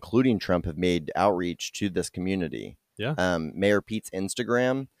candidates, including Trump, have made outreach to this community. Yeah. Mayor Pete's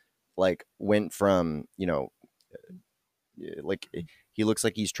Instagram, went from, he looks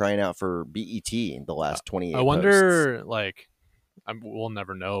like he's trying out for BET in the last 28 I wonder, we'll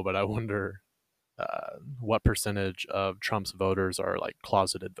never know, but I wonder what percentage of Trump's voters are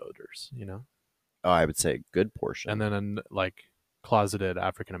closeted voters, Oh, I would say a good portion. And then closeted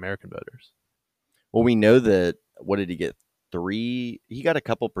African American voters. Well, we know that, what did he get? He got a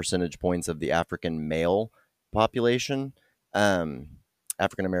couple percentage points of the African male population,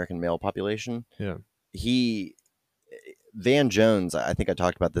 African American male population. Yeah. Van Jones, I think I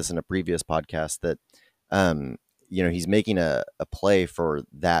talked about this in a previous podcast, that he's making a play for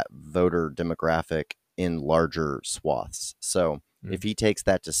that voter demographic in larger swaths. So if he takes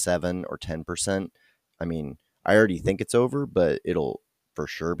that to 7 or 10%, I mean, I already think it's over, but it'll for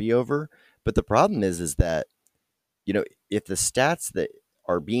sure be over. But the problem is that, if the stats that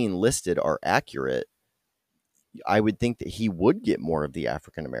are being listed are accurate, I would think that he would get more of the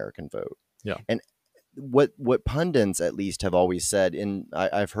African American vote. Yeah. And what pundits at least have always said, and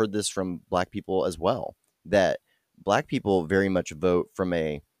I've heard this from black people as well, that black people very much vote from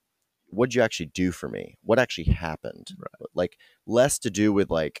what'd you actually do for me? What actually happened? Right. Less to do with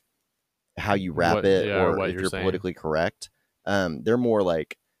how you rap it or what if you're saying. Politically correct. They're more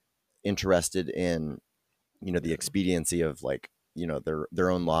interested in, the expediency of their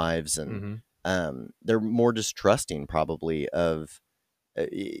own lives, and they're more distrusting probably of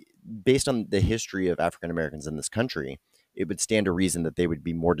based on the history of African Americans in this country, it would stand to reason that they would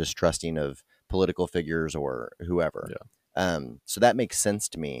be more distrusting of political figures or whoever. So that makes sense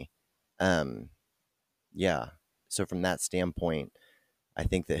to me. Yeah. So from that standpoint, I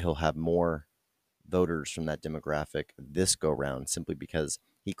think that he'll have more voters from that demographic this go round, simply because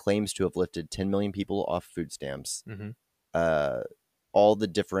he claims to have lifted 10 million people off food stamps. All the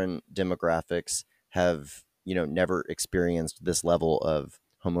different demographics have, never experienced this level of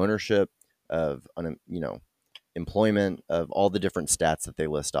home ownership, of, employment, of all the different stats that they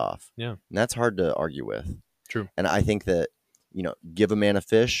list off. Yeah. And that's hard to argue with. True. And I think that, give a man a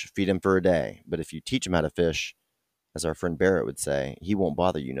fish, feed him for a day. But if you teach him how to fish, as our friend Barrett would say, he won't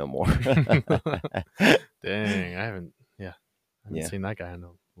bother you no more. Dang, I haven't seen that guy in a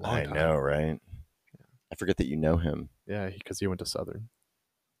long time. I know, right? Yeah. I forget that you know him. Yeah, because he went to Southern.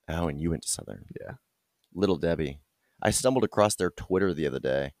 Oh, and you went to Southern. Yeah. Little Debbie. I stumbled across their Twitter the other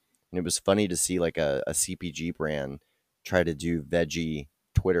day, and it was funny to see like a CPG brand try to do veggie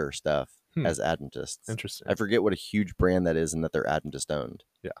Twitter stuff as Adventists. Interesting. I forget what a huge brand that is and that they're Adventist owned.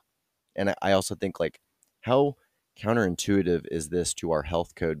 Yeah. And I also think, like, how counterintuitive is this to our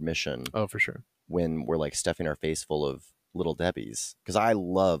health code mission? Oh, for sure. When we're like stuffing our face full of Little Debbie's, because I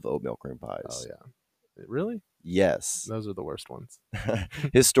love oatmeal cream pies. Oh yeah, really? Yes, those are the worst ones.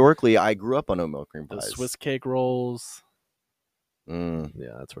 Historically, I grew up on oatmeal cream pies. The Swiss cake rolls. Mm.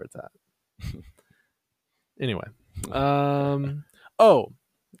 Yeah, that's where it's at. Anyway, oh,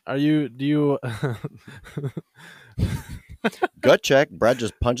 do you? Gut check. Brad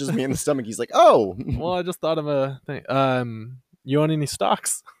just punches me in the stomach. He's like, "Oh." Well, I just thought of a thing. You own any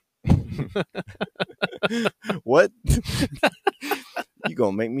stocks? What? You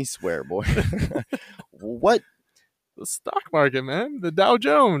gonna make me swear, boy. What? The stock market, man. The Dow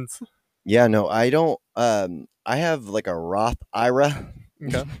Jones. Yeah, no, I don't. I have like a Roth IRA.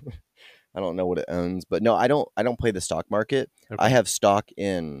 Okay. I don't know what it owns, but no, I don't play the stock market. Okay. I have stock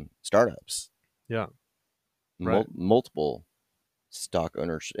in startups. Yeah. Right. Multiple stock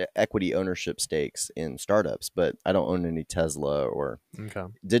ownership, equity ownership stakes in startups, but I don't own any Tesla or. Okay.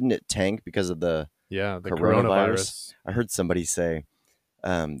 Didn't it tank because of the coronavirus? I heard somebody say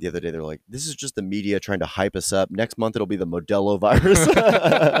the other day, they're like, "This is just the media trying to hype us up. Next month it'll be the Modelo virus."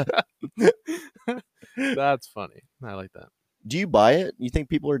 That's funny. I like that. Do you buy it? You think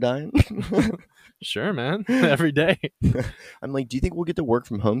people are dying? Sure, man. Every day. I'm like, do you think we'll get to work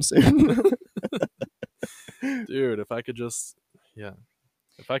from home soon? Dude, if I could just,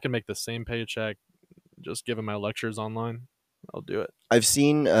 if I could make the same paycheck just giving my lectures online, I'll do it. I've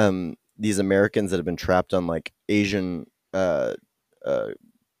seen these Americans that have been trapped on like Asian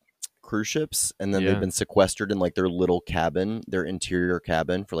cruise ships, and then they've been sequestered in like their little cabin, their interior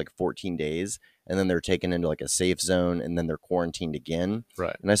cabin, for like 14 days, and then they're taken into like a safe zone, and then they're quarantined again.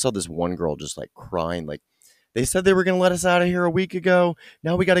 Right. And I saw this one girl just like crying, like, they said they were going to let us out of here a week ago.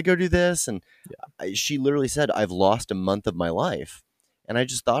 Now we got to go do this. And she literally said, I've lost a month of my life. And I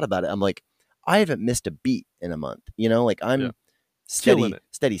just thought about it. I'm like, I haven't missed a beat in a month. Like I'm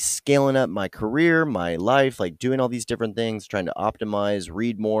steady scaling up my career, my life, like doing all these different things, trying to optimize,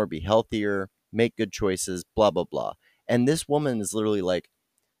 read more, be healthier, make good choices, blah, blah, blah. And this woman is literally like,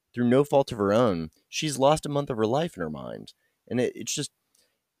 through no fault of her own, she's lost a month of her life in her mind. And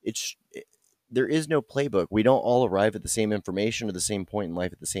there is no playbook. We don't all arrive at the same information or the same point in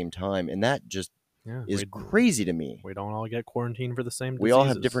life at the same time. And that just is crazy to me. We don't all get quarantined for the same diseases. We all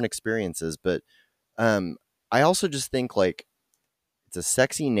have different experiences. But I also just think like it's a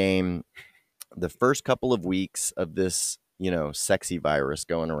sexy name. The first couple of weeks of this, sexy virus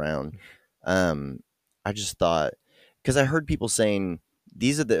going around, I just thought, because I heard people saying,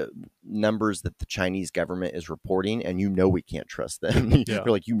 these are the numbers that the Chinese government is reporting, and we can't trust them. You're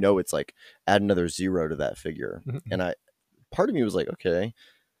like, it's like add another zero to that figure. And part of me was like, okay,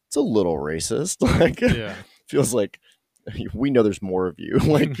 it's a little racist. Like, feels like we know there's more of you.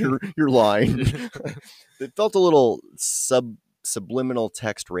 Like you're lying. It felt a little subliminal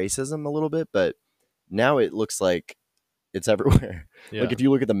text racism a little bit, but now it looks like it's everywhere. Yeah. Like if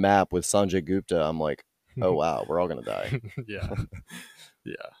you look at the map with Sanjay Gupta, I'm like, oh wow, we're all gonna die. Yeah.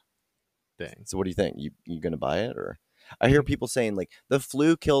 Dang. So what do you think? You gonna buy it? Or I hear people saying like the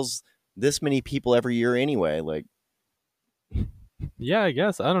flu kills this many people every year anyway. Like, yeah, I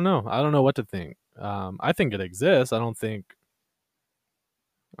guess. I don't know what to think. I think it exists. I don't think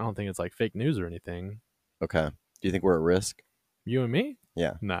it's like fake news or anything. Okay. Do you think we're at risk? You and me?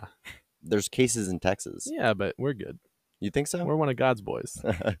 Yeah. Nah. There's cases in Texas. Yeah, but we're good. You think so? We're one of God's boys.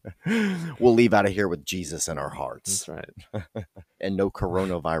 We'll leave out of here with Jesus in our hearts. That's right. And no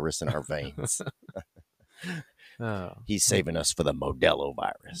coronavirus in our veins. Oh, He's saving us for the Modelo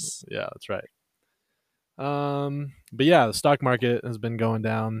virus. yeah, that's right. But yeah, the stock market has been going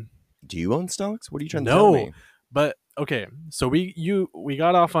down. Do you own stocks? What are you trying to tell me? But okay, so we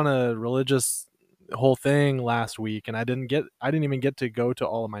got off on a religious whole thing last week, and I didn't even get to go to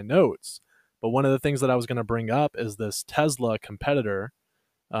all of my notes. But one of the things that I was going to bring up is this Tesla competitor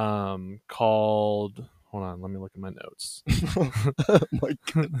called. Hold on, let me look at my notes. Oh my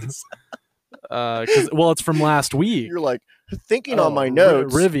goodness. It's from last week. You're like thinking on my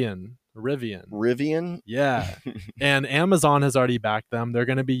notes. Rivian. Yeah. And Amazon has already backed them. They're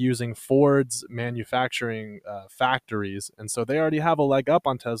going to be using Ford's manufacturing factories. And so they already have a leg up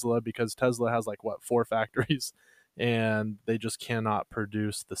on Tesla because Tesla has 4 factories, and they just cannot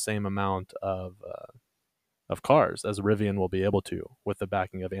produce the same amount of cars as Rivian will be able to with the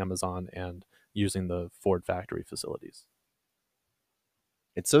backing of Amazon and using the Ford factory facilities.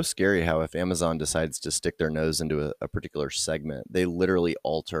 It's so scary how if Amazon decides to stick their nose into a particular segment, they literally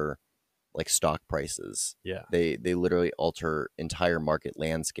alter stock prices. Yeah. They literally alter entire market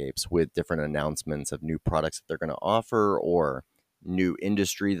landscapes with different announcements of new products that they're going to offer or new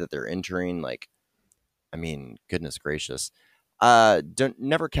industry that they're entering. Goodness gracious.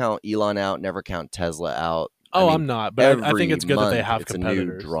 Never count Elon out, never count Tesla out. I'm not, but I think it's good that they have competitors. It's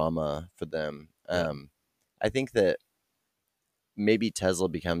a new drama for them. Yeah. I think that maybe Tesla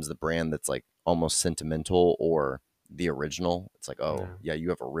becomes the brand that's almost sentimental or the original. It's yeah, you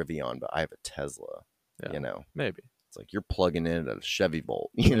have a Rivian, but I have a Tesla. Yeah, maybe it's you're plugging in at a Chevy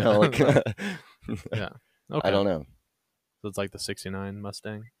Bolt. Yeah. Okay. I don't know. So it's like the '69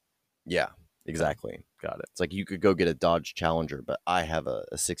 Mustang. Yeah, exactly. Got it. It's you could go get a Dodge Challenger, but I have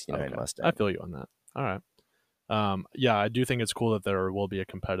a '69 Mustang. I feel you on that. All right. Yeah, I do think it's cool that there will be a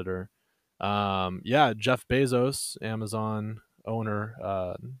competitor. Yeah, Jeff Bezos, Amazon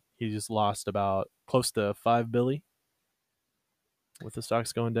owner, he's lost about close to $5 billion with the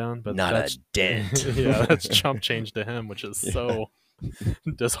stocks going down, but not a dent. Yeah, that's chump change to him, which is so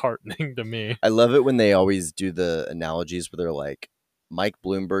disheartening to me. I love it when they always do the analogies where they're like, Mike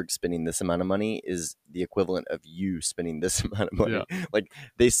Bloomberg spending this amount of money is the equivalent of you spending this amount of money. Yeah.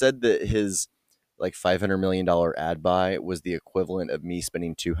 They said that his $500 million ad buy was the equivalent of me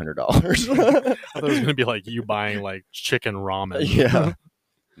spending $200. I thought it was going to be you buying chicken ramen. Yeah.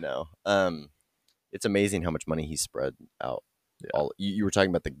 No. It's amazing how much money he spread out. Yeah. You were talking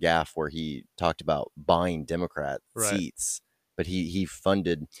about the gaffe where he talked about buying Democrat seats, but he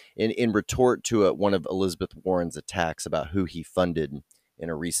funded in retort to one of Elizabeth Warren's attacks about who he funded in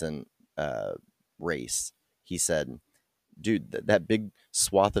a recent race. He said, dude, that big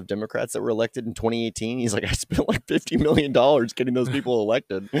swath of Democrats that were elected in 2018, he's I spent $50 million getting those people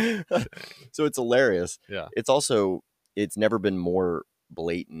elected. So it's hilarious. Yeah. It's never been more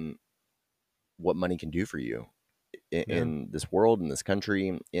blatant what money can do for you in this world, in this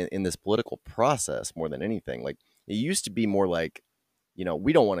country, in this political process more than anything. It used to be more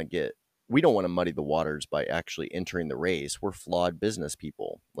we don't want to muddy the waters by actually entering the race. We're flawed business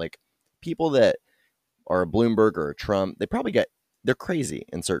people. People that are a Bloomberg or a Trump, they're crazy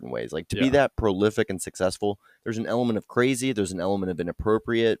in certain ways. To be that prolific and successful, there's an element of crazy, there's an element of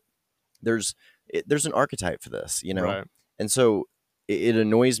inappropriate. There's an archetype for this, Right. And so it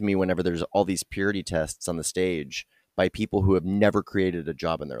annoys me whenever there's all these purity tests on the stage by people who have never created a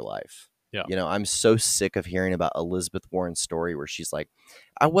job in their life. Yeah. I'm so sick of hearing about Elizabeth Warren's story where she's like,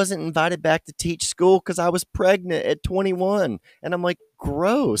 I wasn't invited back to teach school because I was pregnant at 21. And I'm like,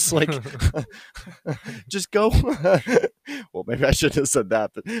 gross. Just go. Well, maybe I shouldn't have said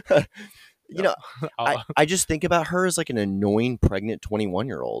that. But, I just think about her as an annoying pregnant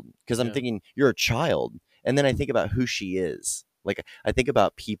 21-year-old because I'm thinking you're a child. And then I think about who she is. I think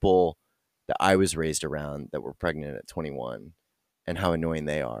about people that I was raised around that were pregnant at 21 and how annoying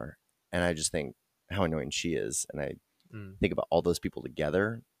they are. And I just think how annoying she is. And I think about all those people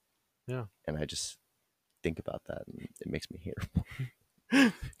together. Yeah. And I just think about that. And it makes me irritable.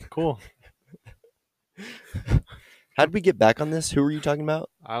 Cool. How did we get back on this? Who were you talking about?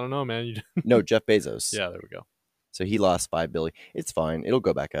 I don't know, man. No, Jeff Bezos. Yeah, there we go. So he lost $5 billion. It's fine. It'll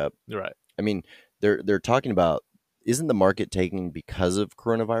go back up. You're right. I mean, they're talking about, isn't the market taking because of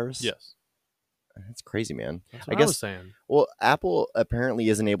coronavirus? Yes. That's crazy, man. That's what I was saying. Well, Apple apparently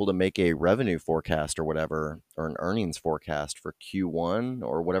isn't able to make a revenue forecast or whatever, or an earnings forecast for Q1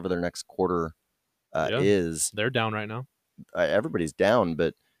 or whatever their next quarter is. They're down right now. Everybody's down,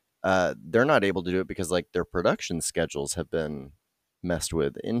 but they're not able to do it because their production schedules have been messed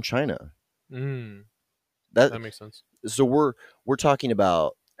with in China. That makes sense. So we're talking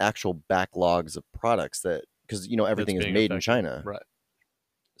about actual backlogs of products that, because everything is made in China, right?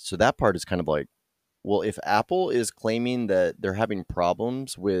 So that part is kind of Well, if Apple is claiming that they're having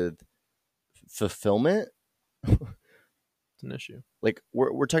problems with fulfillment, It's an issue. like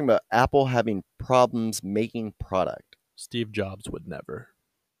we're talking about Apple having problems making product. Steve Jobs would never.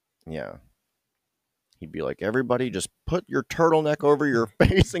 Yeah. He'd be like, everybody just put your turtleneck over your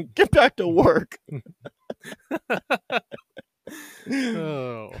face and get back to work.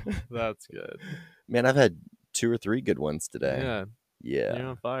 Oh, that's good. Man, I've had 2 or 3 good ones today. Yeah, Yeah. you're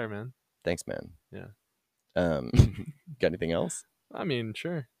on fire, man. Thanks, man. Yeah. Got anything else? I mean,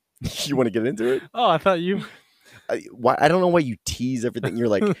 sure. You want to get into it? Oh, I thought you. I don't know why you tease everything. You're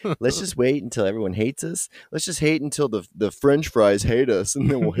like, let's just wait until everyone hates us. Let's just hate until the French fries hate us, and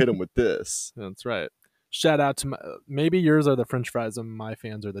then we'll hit them with this. That's right. Shout out to my. Maybe yours are the French fries, and my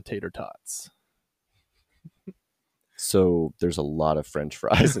fans are the tater tots. So there's a lot of French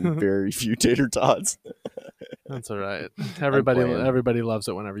fries and very few tater tots. That's all right. Everybody playing. loves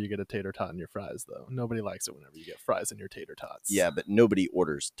it whenever you get a tater tot in your fries, though. Nobody likes it whenever you get fries in your tater tots. Yeah, but nobody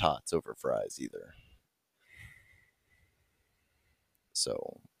orders tots over fries either.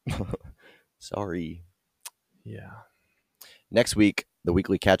 So, sorry. Yeah. Next week, the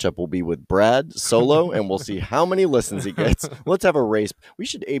weekly catch-up will be with Brad solo, and we'll see how many listens he gets. Let's have a race. We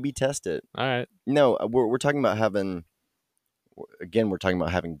should A/B test it. All right. No, we're talking about having. Again, we're talking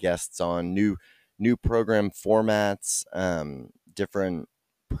about having guests on new program formats, different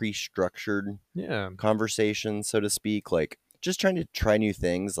pre-structured conversations, so to speak. Like just trying to try new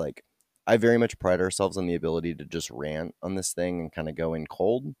things. Like I very much pride ourselves on the ability to just rant on this thing and kind of go in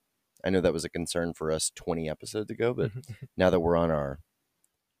cold. I know that was a concern for us 20 episodes ago, but now that we're on our,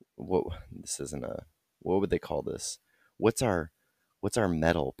 what would they call this? What's our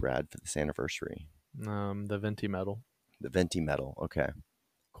medal, Brad, for this anniversary? The Venti medal. The Venti medal. Okay,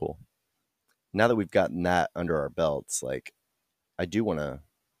 cool. Now that we've gotten that under our belts, like I do want to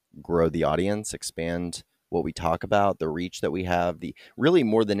grow the audience, expand what we talk about, the reach that we have, the really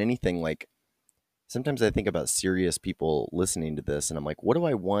more than anything, like sometimes I think about serious people listening to this and I'm like, what do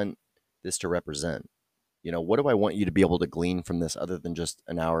I want this to represent? You know, what do I want you to be able to glean from this other than just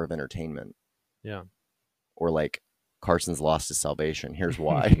an hour of entertainment? Yeah. Or like Carson's lost his salvation. Here's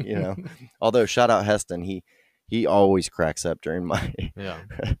why, you know. Although shout out Heston, he always cracks up during my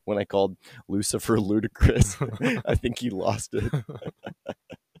when I called Lucifer ludicrous. I think he lost it.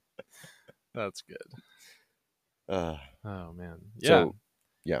 That's good. Oh man. Yeah. So,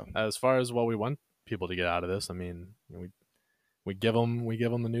 yeah. As far as what we want people to get out of this, I mean, we give them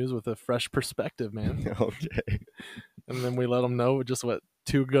the news with a fresh perspective, man. Okay. And then we let them know just what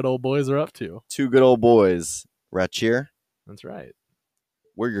 2 good old boys are up to. 2 good old boys. Ratchier. That's right.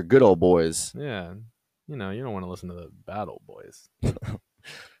 We're your good old boys. Yeah. You know, you don't want to listen to the bad old boys.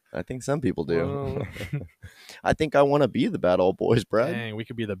 I think some people do. I think I want to be the bad old boys, Brad. Dang, we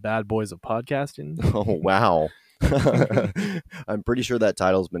could be the bad boys of podcasting. Oh, wow. I'm pretty sure that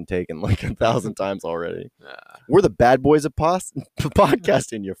title's been taken like 1,000 times already. We're the bad boys of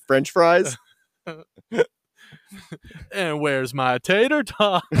podcasting, you French fries. And where's my tater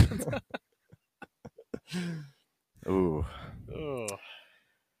tot? Ooh. Oh.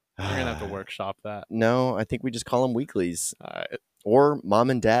 We're going to have to workshop that. No, I think we just call them weeklies. All right. Or mom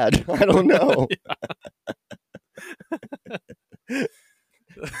and dad. I don't know.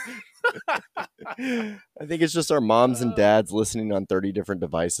 I think it's just our moms and dads listening on 30 different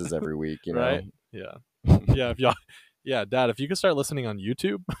devices every week, you know? Right? Yeah. Yeah, Dad, if you could start listening on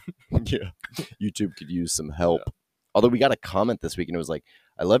YouTube. Yeah. YouTube could use some help. Yeah. Although we got a comment this week and it was like,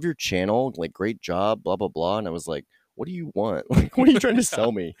 I love your channel, like great job, blah, blah, blah. And I was like, what do you want? Like, what are you trying to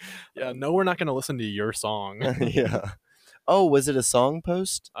sell me? Yeah, no, we're not going to listen to your song. Yeah. Oh, was it a song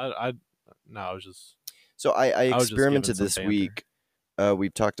post? No, I was just. So I experimented this week.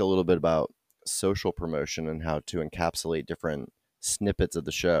 We've talked a little bit about social promotion and how to encapsulate different snippets of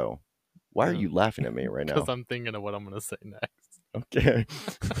the show. Why are you laughing at me right now? Because I'm thinking of what I'm going to say next. Okay.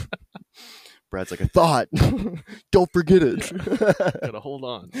 Brad's like, I thought. Don't forget it. Gotta hold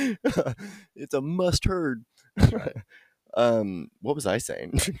on. It's a must heard. Right. What was I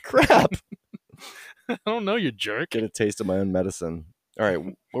saying? Crap. I don't know, you jerk. Get a taste of my own medicine. All right,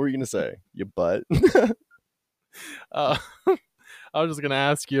 what were you gonna say? You butt. I was just gonna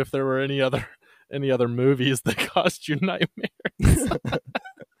ask you if there were any other movies that caused you nightmares.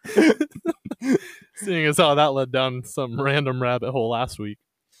 Seeing as how that led down some random rabbit hole last week.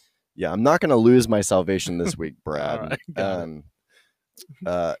 Yeah, I'm not gonna lose my salvation this week, Brad. All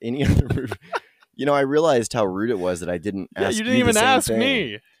right, any other movie? You know, I realized how rude it was that I didn't ask. You didn't even ask thing.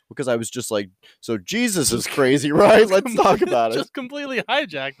 me. because I was just like, so Jesus is crazy, right? Let's talk about it. Just completely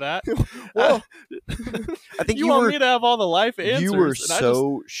hijack that. Well, I think you you want were me to have all the life answers. you were and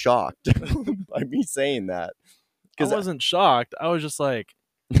so shocked by me saying that. I wasn't shocked. I was just like,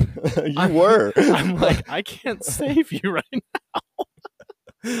 you were. I'm like, I can't save you right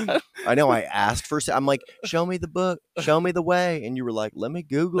now. I know. I asked for. I'm like, show me the book, show me the way, and you were like, let me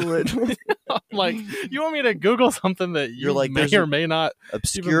Google it. I'm like, you want me to Google something that You're like, may there's or may not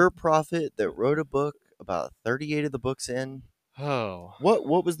obscure prophet that wrote a book about 38 of the books in. Oh,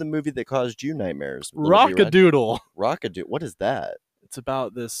 What was the movie that caused you nightmares? Little B. Red? Rockadoodle. Rockadoodle. What is that? It's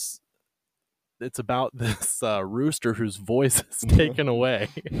about this rooster whose voice is taken away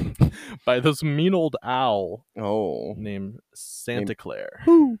by this mean old owl Oh, named Santa Clare.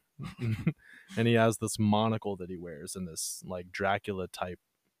 And he has this monocle that he wears and this like Dracula type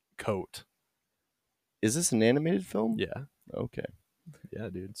coat. is this an animated film? Yeah. Okay. Yeah,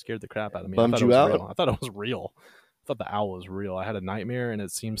 dude. Scared the crap out of me. Bummed I thought you it was out? real. I thought it was real. I thought the owl was real. I had a nightmare and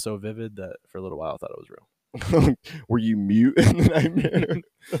it seemed so vivid that for a little while I thought it was real. Were you mute in the nightmare?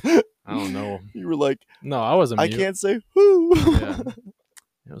 I don't know. You were like, No, I wasn't I mute. can't say who. Yeah.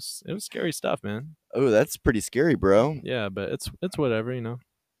 It was scary stuff, man. Oh, that's pretty scary, bro. Yeah, but it's whatever, you know.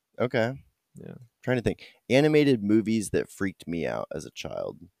 Okay. Yeah. Trying to think. Animated movies that freaked me out as a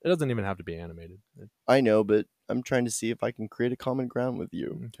child. It doesn't even have to be animated. I know, but I'm trying to see if I can create a common ground with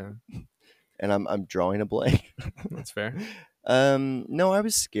you. Okay. And I'm drawing a blank. That's fair. No, I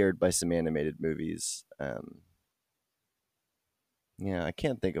was scared by some animated movies. Yeah, I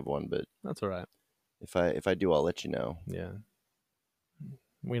can't think of one, but That's all right. if I do, I'll let you know. Yeah.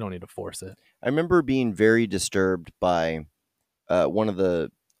 We don't need to force it. I remember being very disturbed by one of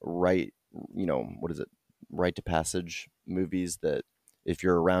the right to passage movies that, if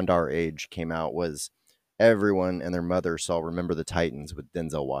you're around our age, came out, was everyone and their mother saw Remember the Titans with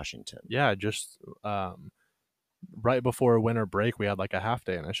Denzel Washington. Yeah, just right before winter break, we had like a half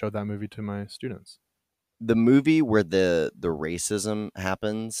day, and I showed that movie to my students. The movie where the racism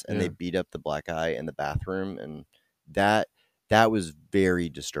happens and Yeah. they beat up the black guy in the bathroom, and that was very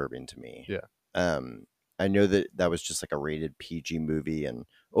disturbing to me. Yeah. I know that was just like a rated PG movie and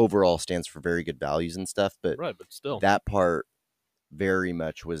overall stands for very good values and stuff, but Right, but still. that part very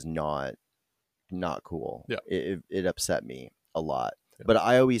much was not cool. Yeah. It upset me a lot. Yeah. But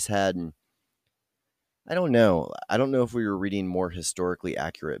I always had, I don't know if we were reading more historically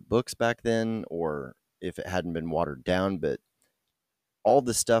accurate books back then or if it hadn't been watered down, but all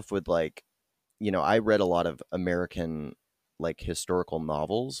the stuff with like, I read a lot of American like historical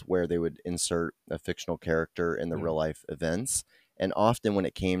novels where they would insert a fictional character in the real life events. And often when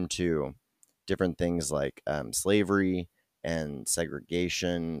it came to different things like slavery and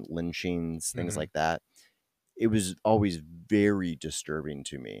segregation, lynchings, things like that, it was always very disturbing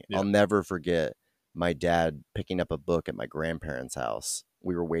to me. Yeah. I'll never forget my dad picking up a book at my grandparents' house.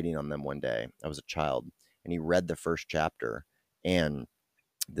 We were waiting on them one day. I was a child, and he read the first chapter, and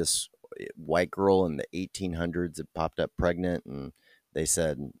this white girl in the 1800s had popped up pregnant, and they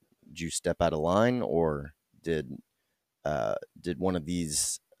said, "Did you step out of line, or did one of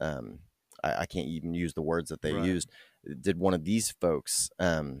these I can't even use the words that they used, did one of these folks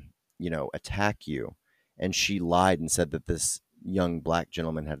attack you?" And she lied and said that this young black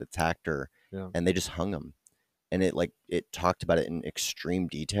gentleman had attacked her, and they just hung him. And it talked about it in extreme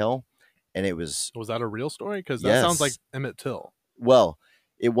detail, and it was that a real story? Because that sounds like Emmett Till. Well,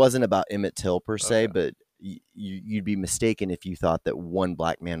 it wasn't about Emmett Till per se, but you'd be mistaken if you thought that one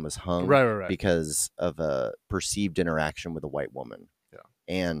black man was hung Right. because of a perceived interaction with a white woman. Yeah.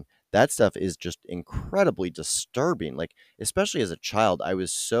 And that stuff is just incredibly disturbing. Like, especially as a child, I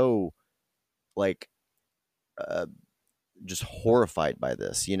was so just horrified by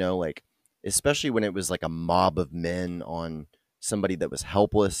this, like, especially when it was like a mob of men on somebody that was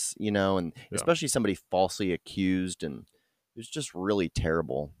helpless, and especially somebody falsely accused, and it was just really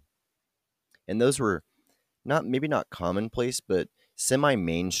terrible. And those were maybe not commonplace, but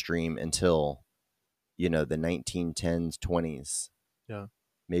semi-mainstream until, the 1910s, 20s. Yeah.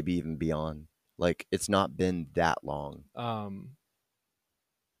 Maybe even beyond. Like, it's not been that long.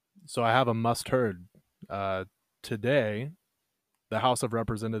 So I have a must-heard. Today, the House of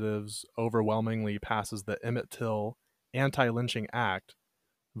Representatives overwhelmingly passes the Emmett Till Anti-Lynching Act,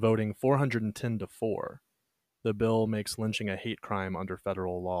 voting 410-4. The bill makes lynching a hate crime under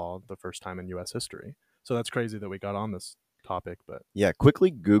federal law, the first time in U.S. history. So that's crazy that we got on this topic, but yeah,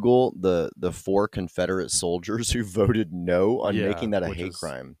 quickly Google the 4 Confederate soldiers who voted no on making that a hate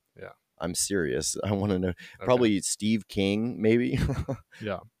crime. Yeah, I'm serious. I want to know. Probably Steve King, maybe.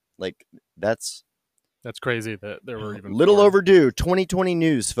 Yeah, like that's That's crazy that there were even Little 4. overdue. 2020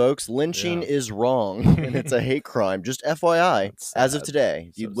 news, folks. Lynching Yeah. is wrong, and it's a hate crime. Just FYI, That's as of sad.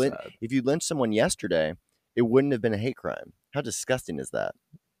 today, So sad. if you lynched someone yesterday, it wouldn't have been a hate crime. How disgusting is that?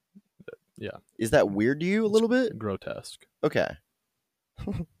 Yeah. Is that weird to you a little bit? Grotesque. Okay.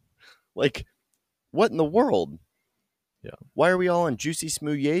 Like, what in the world? Yeah. Why are we all on Juicy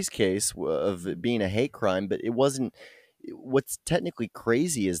Smouillet's case of it being a hate crime, but it wasn't? What's technically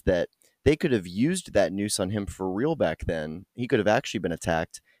crazy is that they could have used that noose on him for real back then. He could have actually been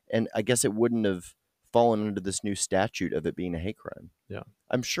attacked, and I guess it wouldn't have fallen under this new statute of it being a hate crime. Yeah.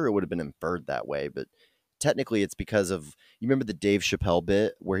 I'm sure it would have been inferred that way, but technically it's because of, you remember the Dave Chappelle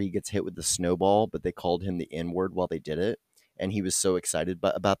bit where he gets hit with the snowball, but they called him the N-word while they did it, and he was so excited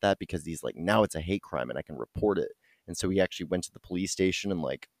about that because he's like, now it's a hate crime and I can report it. And so he actually went to the police station and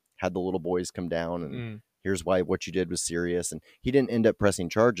like had the little boys come down and here's why what you did was serious. And he didn't end up pressing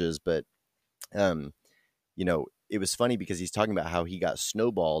charges, but you know, it was funny because he's talking about how he got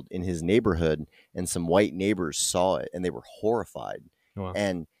snowballed in his neighborhood and some white neighbors saw it and they were horrified. Wow.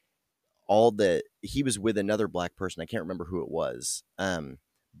 And he was with another black person. I can't remember who it was.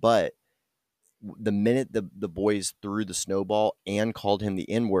 But the minute the boys threw the snowball and called him the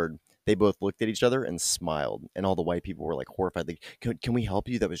N-word, they both looked at each other and smiled, and all the white people were like horrified. Like, can we help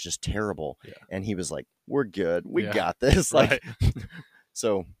you? That was just terrible. Yeah. And he was like, "We're good. We Yeah. got this." Like, Right.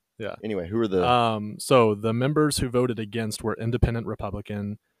 so Yeah. Anyway, who are the? So the members who voted against were Independent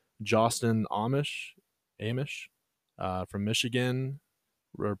Republican Justin Amish from Michigan,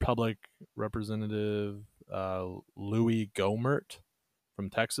 Representative Louis Gohmert from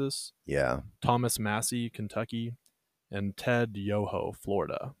Texas, Yeah, Thomas Massey, Kentucky, and Ted Yoho,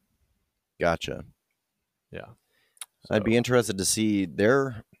 Florida. gotcha. Yeah. I'd be interested to see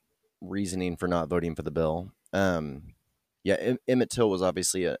their reasoning for not voting for the bill. Yeah, Emmett Till was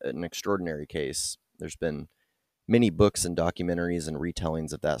obviously an extraordinary case. There's been many books and documentaries and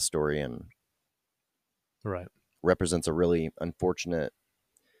retellings of that story, and right, represents a really unfortunate.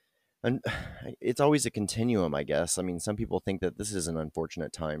 And it's always a continuum, I guess. I mean, some people think that this is an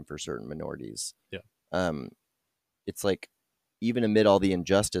unfortunate time for certain minorities. Yeah. It's like, even amid all the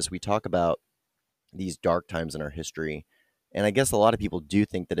injustice, we talk about these dark times in our history, and I guess a lot of people do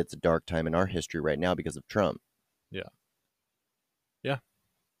think that it's a dark time in our history right now because of Trump. Yeah.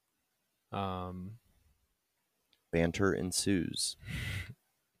 Banter ensues.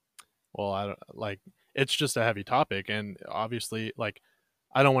 Well, I don't like. It's just a heavy topic, and obviously, like,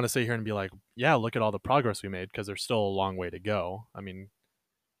 I don't want to sit here and be like, yeah, look at all the progress we made, because there's still a long way to go. I mean,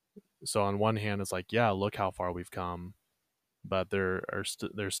 so on one hand, it's like, yeah, look how far we've come, but there's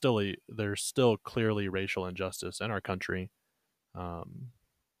still clearly racial injustice in our country, and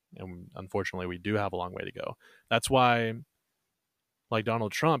unfortunately, we do have a long way to go. That's why, like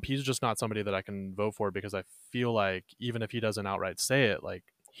Donald Trump, he's just not somebody that I can vote for, because I feel like even if he doesn't outright say it, like,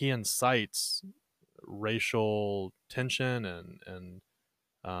 he incites racial tension and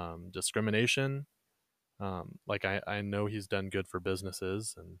discrimination. Like, I know he's done good for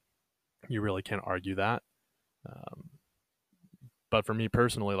businesses, and you really can't argue that. But for me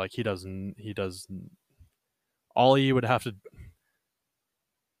personally, like, he does all he would have to.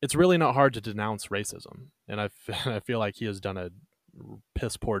 It's really not hard to denounce racism, and I feel like he has done a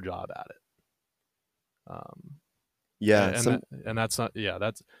piss poor job at it. Yeah, and that's not. Yeah,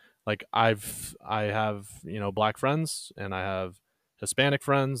 that's like I have black friends, and I have Hispanic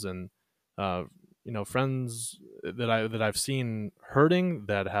friends, and friends that I've seen hurting,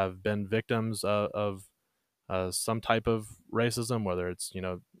 that have been victims of some type of racism, whether it's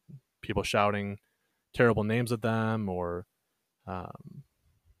people shouting terrible names at them, or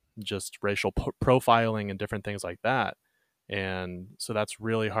just racial profiling and different things like that. And so that's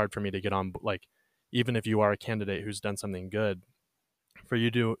really hard for me to get on. Like, even if you are a candidate who's done something good, for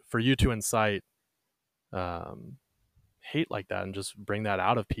you to incite hate like that and just bring that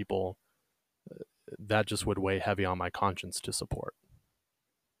out of people, that just would weigh heavy on my conscience to support.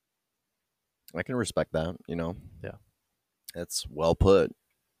 I can respect that. Yeah, that's well put.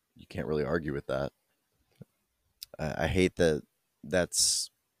 You can't really argue with that. I hate that.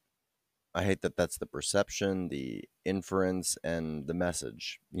 I hate that that's the perception, the inference, and the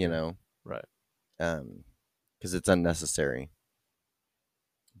message. Right. Because it's unnecessary.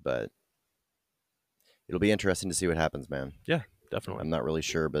 But it'll be interesting to see what happens, man. Yeah, definitely. I'm not really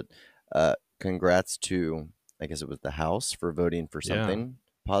sure, but congrats to, I guess it was the House, for voting for something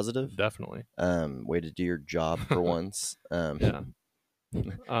positive. Definitely. Way to do your job for once. Yeah.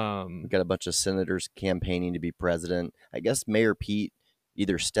 We got a bunch of senators campaigning to be president. I guess Mayor Pete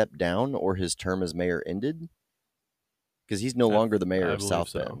either stepped down or his term as mayor ended, because he's no longer the mayor of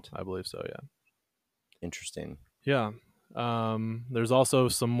South Bend. I believe so, yeah. Interesting. Yeah. There's also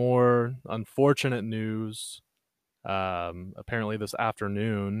some more unfortunate news. Apparently, this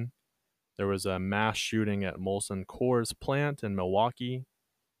afternoon, there was a mass shooting at Molson Coors plant in Milwaukee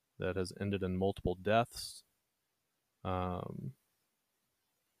that has ended in multiple deaths. At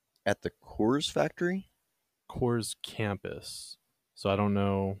the Coors factory? Coors campus. So I don't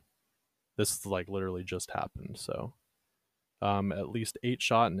know. This is like literally just happened. So at least 8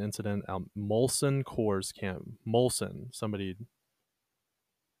 shot an incident at Molson Coors camp. Molson. Somebody.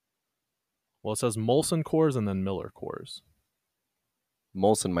 Well, it says Molson Coors and then Miller Coors.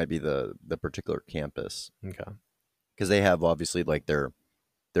 Molson might be the particular campus Okay. because they have obviously like their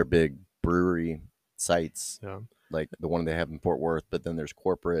big brewery sites, Yeah. like the one they have in Fort Worth, but then there's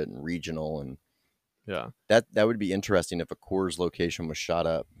corporate and regional, and Yeah. that would be interesting if a Coors location was shot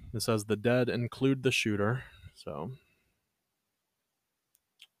up. It says the dead include the shooter. So.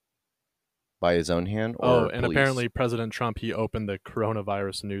 By his own hand, or and police? apparently President Trump, he opened the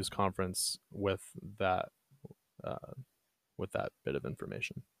coronavirus news conference with that bit of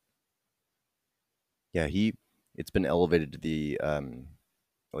information. Yeah, it's been elevated to the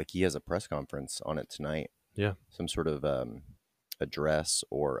like he has a press conference on it tonight. Yeah. Some sort of address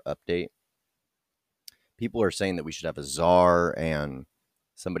or update. People are saying that we should have a czar and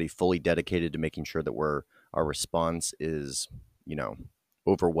somebody fully dedicated to making sure that our response is,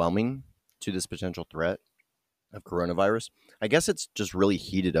 overwhelming to this potential threat of coronavirus. I guess it's just really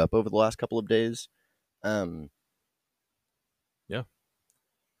heated up over the last couple of days. Yeah.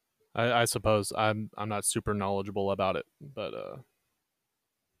 I suppose I'm not super knowledgeable about it, but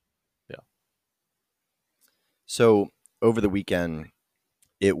yeah. So over the weekend,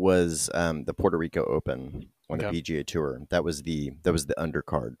 it was the Puerto Rico Open on the Okay. PGA Tour. That was the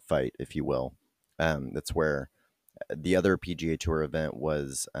undercard fight, if you will. That's where the other PGA Tour event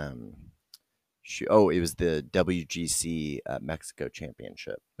was. It was the WGC Mexico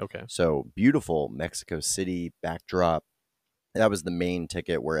Championship. Okay. So beautiful Mexico City backdrop. That was the main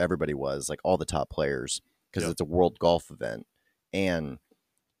ticket where everybody was, like all the top players, because Yep. it's a world golf event. And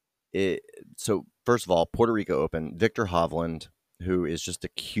so first of all, Puerto Rico Open, Victor Hovland, who is just a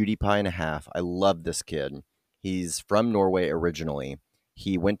cutie pie and a half. I love this kid. He's from Norway originally.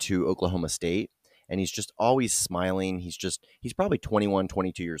 He went to Oklahoma State, and he's just always smiling. He's probably 21,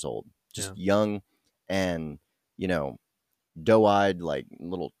 22 years old, just young and, doe-eyed, like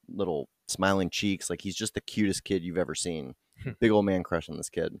little smiling cheeks. Like he's just the cutest kid you've ever seen. Big old man crush on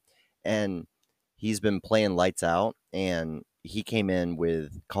this kid. And he's been playing lights out, and he came in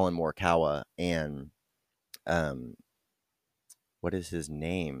with Colin Morikawa and what is his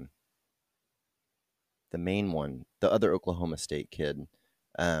name? The main one, the other Oklahoma State kid.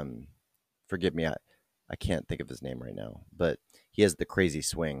 Forgive me, I can't think of his name right now, but he has the crazy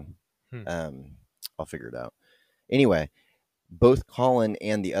swing. I'll figure it out. Anyway, both Colin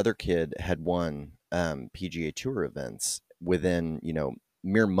and the other kid had won PGA Tour events within,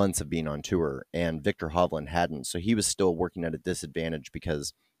 mere months of being on tour, and Victor Hovland hadn't. So he was still working at a disadvantage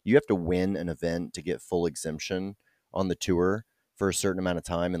because you have to win an event to get full exemption on the tour for a certain amount of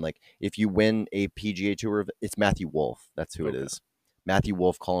time. And like if you win a PGA Tour, it's Matthew Wolff. That's who it is. Matthew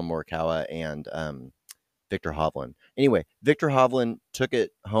Wolff, Colin Morikawa, and Victor Hovland. Anyway, Victor Hovland took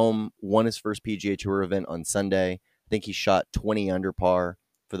it home, won his first PGA Tour event on Sunday. I think he shot 20 under par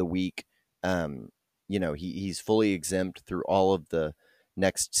for the week. He's fully exempt through all of the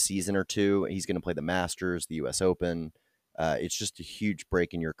next season or two. He's going to play the Masters, the U.S. Open. It's just a huge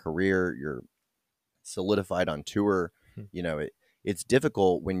break in your career. You're solidified on tour. It's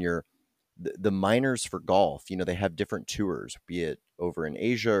difficult when you're the minors for golf. They have different tours, be it over in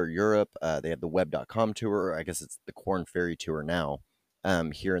Asia or Europe. They have the web.com tour. I guess it's the Korn Ferry tour now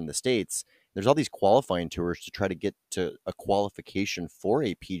here in the States. There's all these qualifying tours to try to get to a qualification for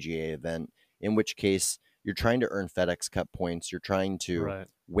a PGA event, in which case you're trying to earn FedEx Cup points. You're trying to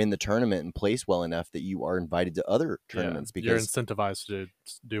win the tournament and place well enough that you are invited to other tournaments, because you're incentivized to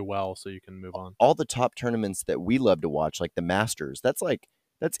do well so you can move on. All the top tournaments that we love to watch, like the Masters, that's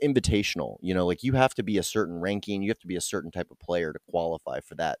invitational. Like you have to be a certain ranking, you have to be a certain type of player to qualify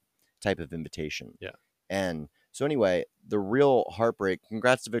for that type of invitation. Yeah. And so anyway, the real heartbreak,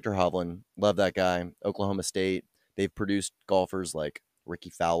 congrats to Victor Hovland. Love that guy. Oklahoma State, they've produced golfers like Ricky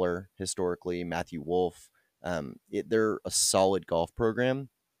Fowler historically, Matthew Wolff. They're a solid golf program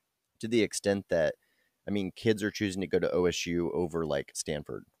to the extent that, kids are choosing to go to OSU over like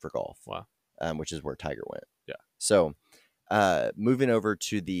Stanford for golf. Wow. Which is where Tiger went. Yeah. So moving over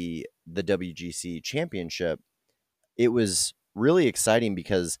to the WGC Championship, it was really exciting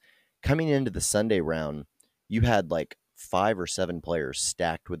because coming into the Sunday round, you had like 5 or 7 players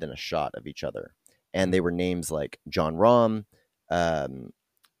stacked within a shot of each other. and they were names like John Rahm,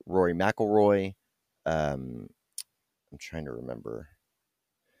 Rory McIlroy. I'm trying to remember.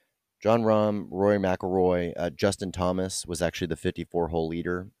 John Rahm, Rory McIlroy, Justin Thomas was actually the 54-hole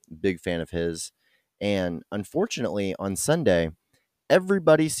leader. Big fan of his. And unfortunately, on Sunday,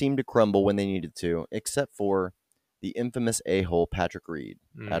 everybody seemed to crumble when they needed to, except for the infamous a-hole Patrick Reed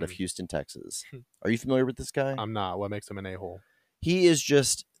out of Houston, Texas. Are you familiar with this guy? I'm not. What makes him an a-hole? He is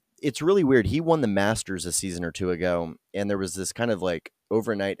just, it's really weird. He won the Masters a season or two ago, and there was this kind of like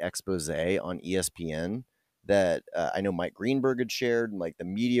overnight expose on ESPN that I know Mike Greenberg had shared, and like the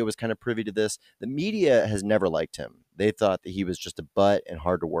media was kind of privy to this. The media has never liked him. They thought that he was just a butt and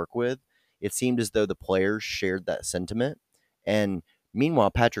hard to work with. It seemed as though the players shared that sentiment. And meanwhile,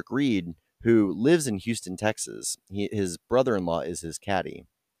 Patrick Reed, who lives in Houston, Texas, his brother-in-law is his caddy.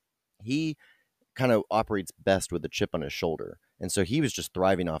 He kind of operates best with a chip on his shoulder. And so he was just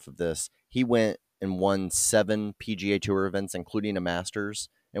thriving off of this. He went and won 7 PGA Tour events, including a Masters,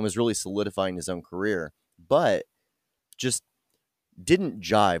 and was really solidifying his own career, but just didn't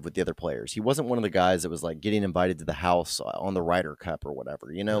jive with the other players. He wasn't one of the guys that was like getting invited to the house on the Ryder Cup or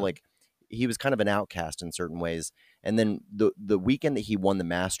whatever, like he was kind of an outcast in certain ways. And then the weekend that he won the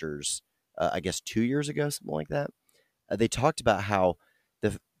Masters, I guess 2 years ago, something like that, they talked about how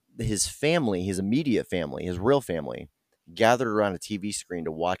his family, his immediate family, his real family, gathered around a TV screen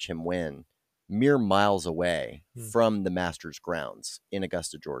to watch him win mere miles away from the Masters grounds in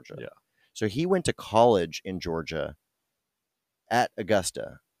Augusta, Georgia. Yeah. So he went to college in Georgia at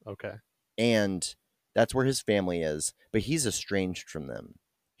Augusta. Okay. And that's where his family is, but he's estranged from them.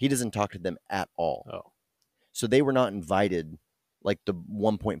 He doesn't talk to them at all. Oh. So they were not invited like the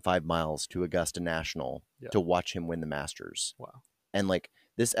 1.5 miles to Augusta National to watch him win the Masters. Wow. And like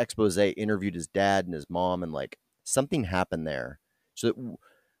this expose interviewed his dad and his mom, and like something happened there. So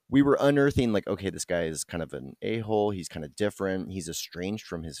we were unearthing like, okay, this guy is kind of an a-hole. He's kind of different. He's estranged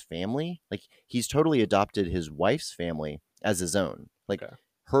from his family. Like he's totally adopted his wife's family as his own. Like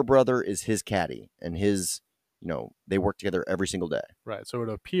her brother is his caddy, and his, they work together every single day. Right. So it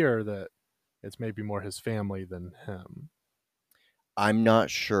would appear that it's maybe more his family than him. I'm not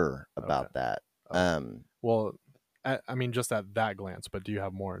sure about that. Well, I mean, just at that glance, but do you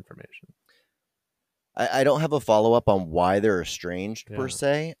have more information? I don't have a follow-up on why they're estranged per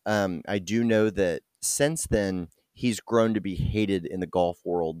se. I do know that since then, he's grown to be hated in the golf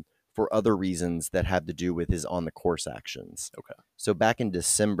world for other reasons that have to do with his on-the-course actions. Okay. So back in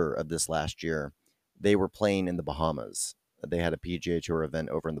December of this last year, they were playing in the Bahamas. They had a PGA Tour event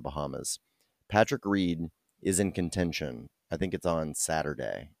over in the Bahamas. Patrick Reed is in contention. I think it's on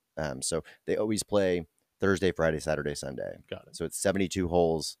Saturday. So they always play Thursday, Friday, Saturday, Sunday. Got it. So it's 72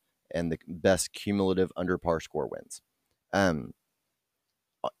 holes, and the best cumulative under par score wins.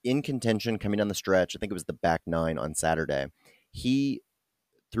 In contention, coming down the stretch, I think it was the back 9 on Saturday, he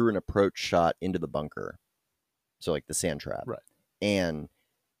threw an approach shot into the bunker. So like the sand trap. Right. And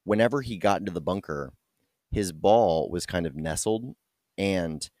whenever he got into the bunker, his ball was kind of nestled,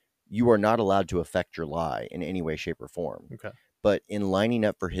 and you are not allowed to affect your lie in any way, shape, or form. Okay. But in lining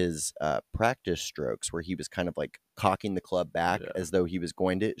up for his practice strokes, where he was kind of like cocking the club back as though he was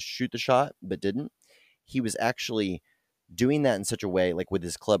going to shoot the shot, but didn't, he was actually doing that in such a way, like with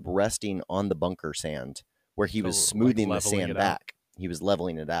his club resting on the bunker sand, where he was smoothing the sand back. He was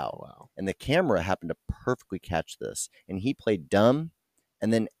leveling it out. Wow. And the camera happened to perfectly catch this. And he played dumb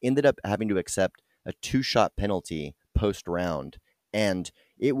and then ended up having to accept a 2-shot penalty post round. And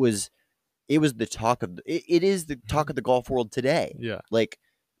it was the talk of it is the talk of the golf world today. Yeah. Like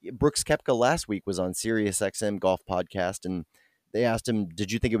Brooks Koepka last week was on Sirius XM Golf Podcast, and they asked him,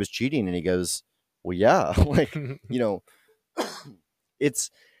 "Did you think it was cheating?" And he goes, "Well, yeah." Like,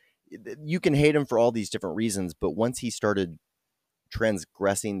 it's, you can hate him for all these different reasons, but once he started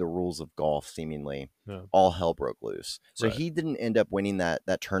transgressing the rules of golf, seemingly all hell broke loose. So he didn't end up winning that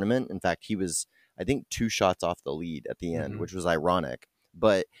tournament. In fact, he was, I think, 2 shots off the lead at the end, which was ironic.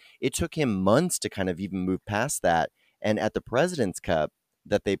 But it took him months to kind of even move past that. And at the President's Cup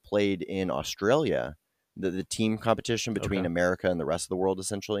that they played in Australia, the team competition between America and the rest of the world,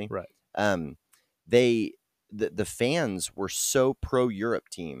 essentially, the fans were so pro Europe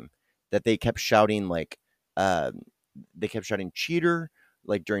team that they kept shouting cheater,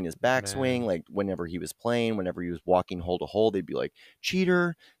 like during his backswing, like whenever he was playing, whenever he was walking hole to hole, they'd be like,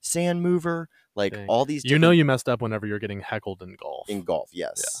 cheater, sand mover, like all these. You know, you messed up whenever you're getting heckled in golf. In golf,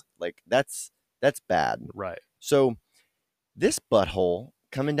 yes. Yeah. Like that's bad. Right. So this butthole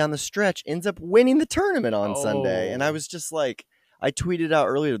coming down the stretch ends up winning the tournament on Sunday. And I was just like, I tweeted out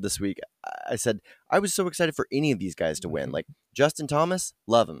earlier this week. I said I was so excited for any of these guys to win. Like Justin Thomas,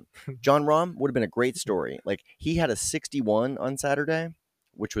 love him. John Rahm would have been a great story. Like he had a 61 on Saturday,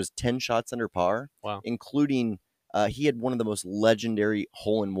 which was 10 shots under par, Wow. including he had one of the most legendary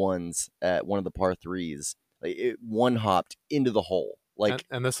hole-in-ones at one of the par threes. Like it one hopped into the hole. Like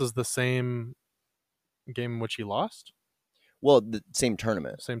and this is the same game in which he lost? well, the same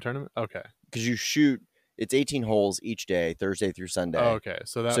tournament Same tournament? Okay. because you shoot. It's 18 holes each day, Thursday through Sunday. Oh, okay.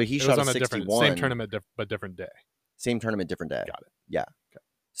 So he it shot was a on a different 61. same tournament but different day. Same tournament, different day. Got it. Yeah. Okay.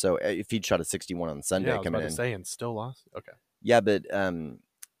 So if he'd shot a 61 on Sunday Yeah, I was coming about in, to say and still lost. Okay. yeah, but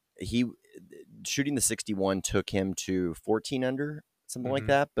he shooting the 61 took him to 14 under, something like Mhm.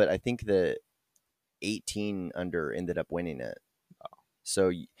 that. But I think the 18 under ended up winning it. Oh.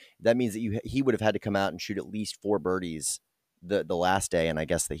 So that means that he would have had to come out and shoot at least 4 birdies the last day, and I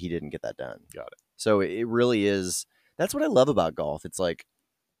guess that he didn't get that done. Got it. So it really is. That's what I love about golf. It's like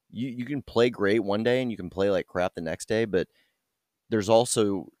you can play great one day and you can play like crap the next day, but there's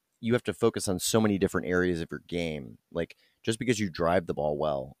also you have to focus on so many different areas of your game. Like just because you drive the ball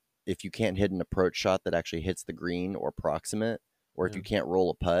well, if you can't hit an approach shot that actually hits the green or proximate, or if Yeah. you can't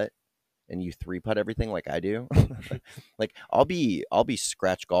roll a putt and you 3-putt everything like I do, like I'll be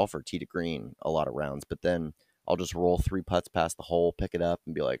scratch golfer tee to green a lot of rounds, but then I'll just roll 3 putts past the hole, pick it up,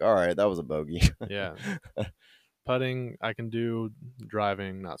 and be like, all right, that was a bogey. Yeah. Putting I can do,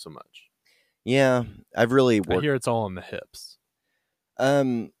 driving not so much. Yeah, I've really I worked. hear it's all on the hips.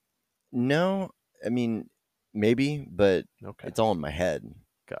 No, I mean maybe, but Okay. it's all in my head.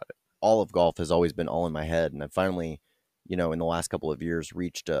 Got it. All of golf has always been all in my head, and I finally, in the last couple of years,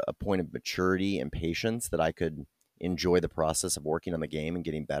 reached a point of maturity and patience that I could enjoy the process of working on the game and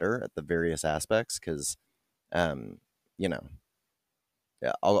getting better at the various aspects. Because, yeah,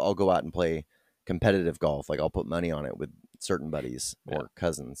 I'll go out and play competitive golf. Like I'll put money on it with certain buddies or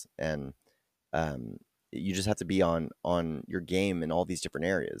cousins, and you just have to be on your game in all these different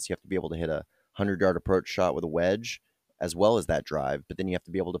areas. You have to be able to hit a 100-yard approach shot with a wedge as well as that drive, but then you have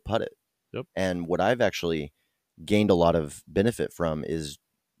to be able to putt it. Yep. And what I've actually gained a lot of benefit from is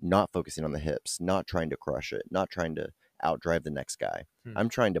not focusing on the hips, not trying to crush it, not trying to outdrive the next guy. I'm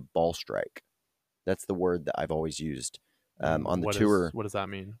trying to ball strike. That's the word that I've always used on the tour. What does that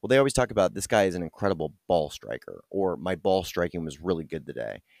mean? Well, they always talk about this guy is an incredible ball striker, or my ball striking was really good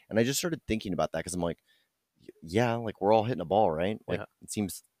today. And I just started thinking about that because I'm like, yeah, like we're all hitting a ball, right? Like it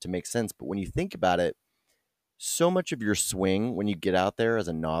seems to make sense. But when you think about it, so much of your swing when you get out there as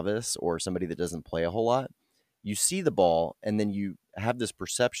a novice or somebody that doesn't play a whole lot, you see the ball and then you have this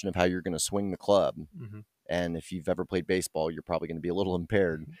perception of how you're going to swing the club. Mm-hmm. And if you've ever played baseball, you're probably going to be a little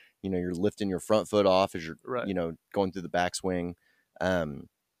impaired. You're lifting your front foot off as you're, going through the backswing,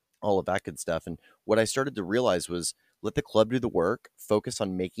 all of that good stuff. And what I started to realize was let the club do the work, focus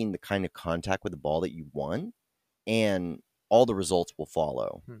on making the kind of contact with the ball that you want, and all the results will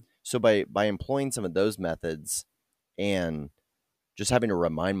follow. So by employing some of those methods and just having to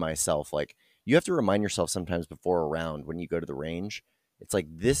remind myself, like you have to remind yourself sometimes before a round when you go to the range, it's like,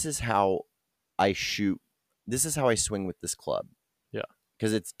 this is how I shoot. This is how I swing with this club. Yeah.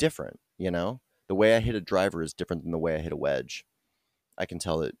 Because it's different, the way I hit a driver is different than the way I hit a wedge. I can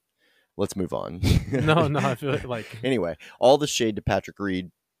tell that. Let's move on. No, I feel like anyway, all the shade to Patrick Reed.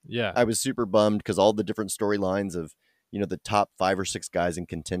 Yeah. I was super bummed because all the different storylines of, the top 5 or 6 guys in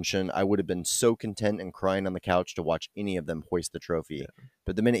contention, I would have been so content and crying on the couch to watch any of them hoist the trophy. Yeah.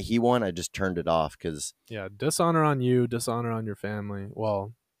 But the minute he won, I just turned it off because... Yeah, dishonor on you, dishonor on your family.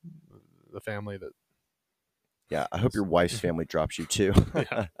 Well, the family that... Yeah, I hope your wife's family drops you too.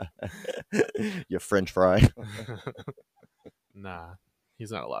 You French fry. Nah,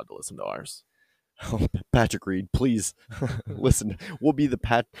 he's not allowed to listen to ours. Oh, Patrick Reed, please listen. We'll be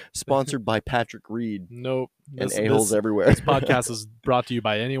sponsored by Patrick Reed. Nope. And a-holes everywhere. This podcast is brought to you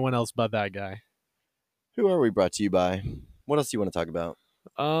by anyone else but that guy. Who are we brought to you by? What else do you want to talk about?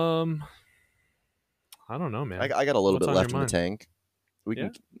 I don't know, man. I got a little bit left in the tank. We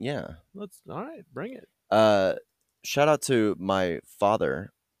can, all right, bring it. Shout out to my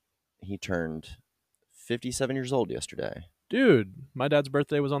father. He turned 57 years old yesterday. Dude, my dad's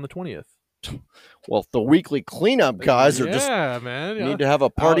birthday was on the 20th. Well, the weekly cleanup guys are just need to have a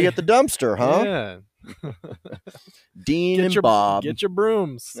party at the dumpster, huh? Yeah. Dean and Bob. Get your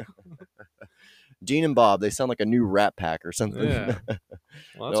brooms. Dean and Bob, they sound like a new Rat Pack or something. Yeah.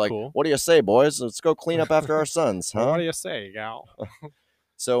 Well, that's like, cool. What do you say, boys? Let's go clean up after our sons, huh? What do you say, gal?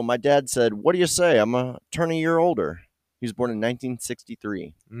 So my dad said, what do you say? I'm a turn a year older. He was born in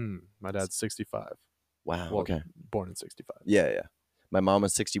 1963. My dad's 65. Wow, well, okay. Born in 65. Yeah. My mom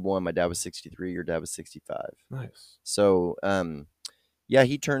was 61. My dad was 63. Your dad was 65. Nice. So Yeah,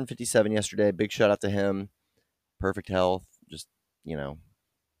 he turned 57 yesterday. Big shout out to him. Perfect health. Just, Yeah.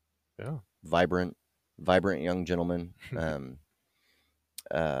 vibrant young gentleman. Can't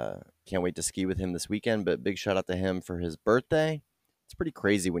wait to ski with him this weekend, but big shout out to him for his birthday. It's pretty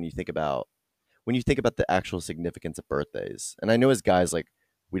crazy when you think about the actual significance of birthdays. And I know as guys, like,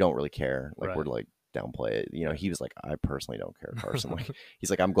 we don't really care. Like, Right. we're like downplay it. You know, he was like, I personally don't care, Carson. Like, he's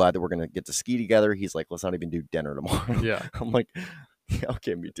like, I'm glad that we're gonna get to ski together. He's like, let's not even do dinner tomorrow. Yeah. I'm like, yeah,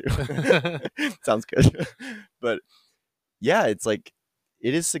 okay, me too. Sounds good. But yeah, it's like,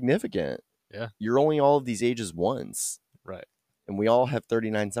 it is significant. Yeah. You're only all of these ages once. Right. And we all have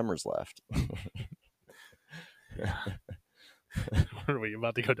 39 summers left. Are we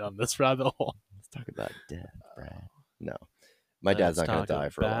about to go down this rabbit hole? Let's talk about death, Brad. No. My dad's not going to die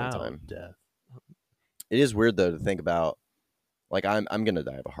for a long About time. Death. It is weird, though, to think about, like, I'm going to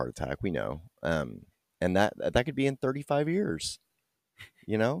die of a heart attack. We know. And that could be in 35 years.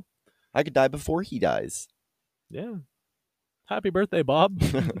 You know? I could die before he dies. Yeah. Happy birthday, Bob.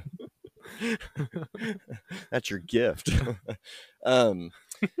 That's your gift. Whoa,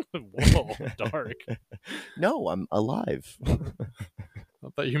 dark. No, I'm alive. I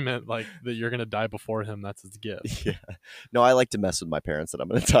thought you meant like that you're gonna die before him. That's his gift. Yeah. No, I like to mess with my parents that I'm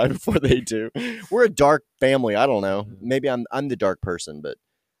going to die before they do. We're a dark family. I don't know. Maybe I'm the dark person, but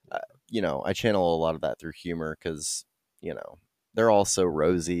you know, I channel a lot of that through humor because, you know, they're all so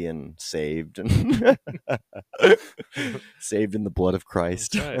rosy and saved and saved in the blood of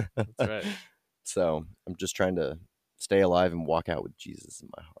Christ. That's right. That's right. So I'm just trying to stay alive and walk out with Jesus in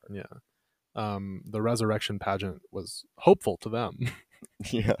my heart. Yeah. The resurrection pageant was hopeful to them.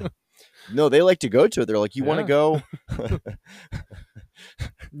 Yeah. No, they like to go to it. They're like, you want to go?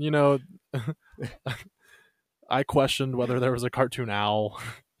 You know, I questioned whether there was a cartoon owl.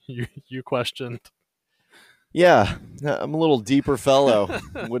 You questioned. Yeah, I'm a little deeper fellow,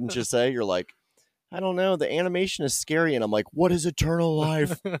 wouldn't you say? You're like, I don't know, the animation is scary, and I'm like, what is eternal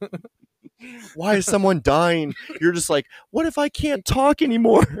life? Why is someone dying? You're just like, what if I can't talk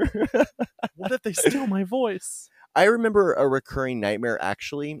anymore? What if they steal my voice? I remember a recurring nightmare,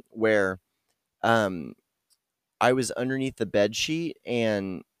 actually, where I was underneath the bed sheet,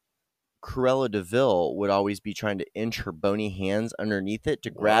 and Cruella de Vil would always be trying to inch her bony hands underneath it to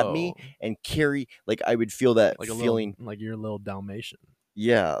grab me Whoa. and carry. Like, I would feel that Like a feeling. little, like your little Dalmatian.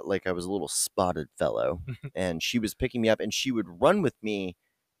 Yeah, like I was a little spotted fellow. And she was picking me up, and she would run with me.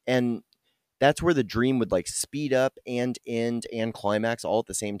 And that's where the dream would like speed up and end and climax all at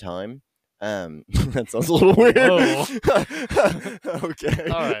the same time. That sounds a little weird. Okay.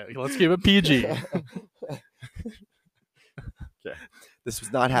 All right, let's keep it PG. Okay. This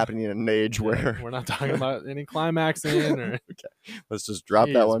was not happening in an age where We're not talking about any climaxing or let's just drop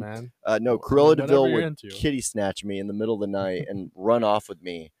that Jeez, one. man. No, Well, Cruella de Vil whatever you're would into. kitty snatch me in the middle of the night and run off with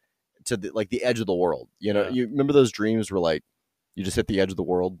me to the edge of the world. You know, Yeah. you remember those dreams where like you just hit the edge of the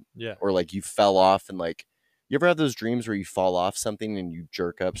world, Yeah. or like you fell off and like you ever have those dreams where you fall off something and you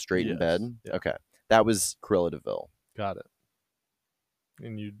jerk up straight in Yes. bed? Yeah. Okay, that was Cruella de Vil. Got it.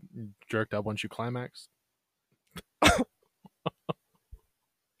 And you jerked up once you climaxed?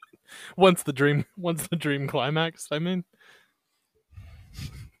 Once the dream climaxed, I mean.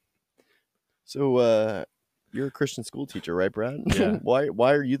 So you're a Christian school teacher, right, Brad? Yeah.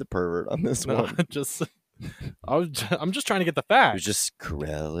 Why are you the pervert on this No, one? I'm just trying to get the It was facts. just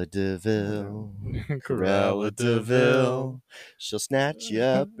Cruella de Vil. Cruella Cruella de Vil. She'll snatch you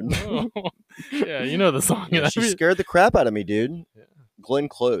up. Yeah, you know the song. Yeah, she scared the crap out of me, dude. Yeah. Glenn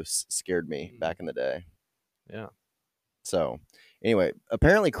Close scared me back in the day. Yeah. So, anyway,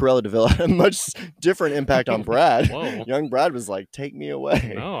 apparently Cruella de Vil had a much different impact on Brad. Whoa. Young Brad was like, take me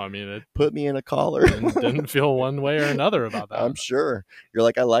away. No, I mean it Put me in a collar. didn't feel one way or another about that. I'm sure. You're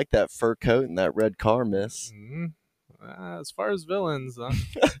like, I like that fur coat and that red car, miss. Mhm. As far as villains,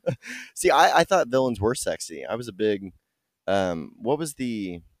 See, I thought villains were sexy. I was a big, what was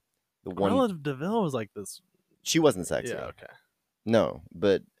the one? Cruella de Vil was like this. She wasn't sexy. Yeah, okay. No,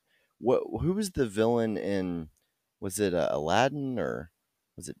 but who was the villain in, was it Aladdin or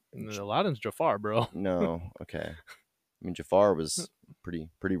was it? And Aladdin's Jafar, bro. No, okay. I mean, Jafar was a pretty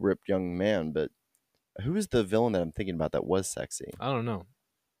ripped young man, but who is the villain that I'm thinking about that was sexy? I don't know.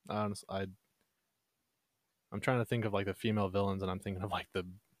 Honestly, I'm trying to think of like the female villains, and I'm thinking of like the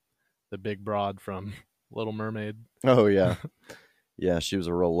big broad from Little Mermaid. Oh yeah, yeah, she was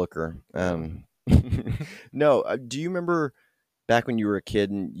a real looker. No, do you remember back when you were a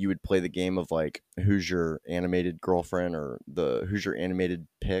kid and you would play the game of like who's your animated girlfriend or who's your animated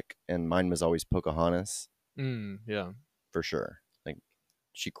pick, and mine was always Pocahontas Yeah. for sure. Like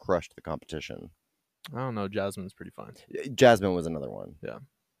she crushed the competition. I don't know. Jasmine's pretty fun. Jasmine was another one. Yeah.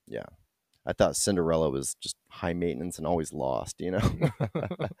 Yeah. I thought Cinderella was just high maintenance and always lost, you know?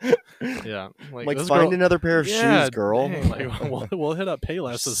 Yeah. Like this find girl- another pair of Yeah, shoes, girl. dang, like, we'll hit up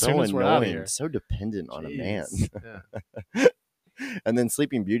Payless as So soon as we're out of annoying, here. so dependent on a man. Jeez. Yeah. And then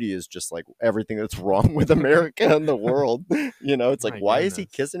Sleeping Beauty is just like everything that's wrong with America and the world. You know, it's like, My why is he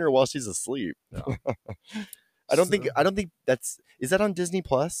goodness. kissing her while she's asleep? Yeah. I don't think So- is that on Disney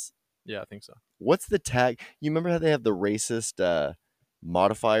Plus? Yeah, I think so. What's the tag? You remember how they have the racist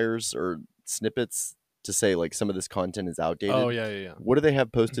modifiers or snippets to say like some of this content is outdated? Oh yeah. What do they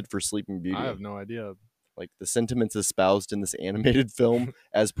have posted for Sleeping Beauty? I have no idea. Like the sentiments espoused in this animated film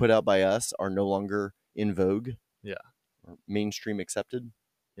as put out by us are no longer in vogue. Yeah. Or mainstream accepted.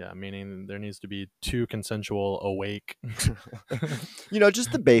 Yeah, meaning there needs to be 2 consensual awake. You know,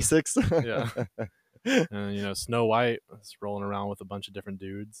 just the basics. Yeah. And Snow White is rolling around with a bunch of different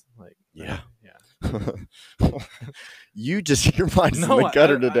dudes. Like Yeah. yeah. You just your mind's in the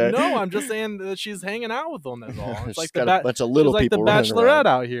gutter today. No, I'm just saying that she's hanging out with them. That's all. It's She's like got a bunch of little she's like the people running Bachelorette around.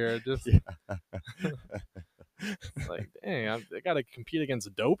 out here. Just Yeah. it's like, dang, I got to compete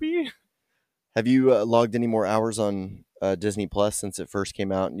against Dopey. Have you logged any more hours on Disney Plus since it first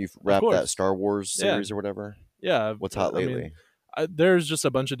came out and you've wrapped that course. Star Wars Yeah. series or whatever? Yeah. What's hot I mean, lately? there's just a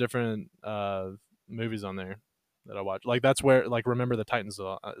bunch of different movies on there that I watch. Like that's where, like, Remember the Titans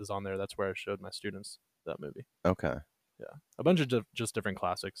is on there. That's where I showed my students that movie. Okay. Yeah, a bunch of just different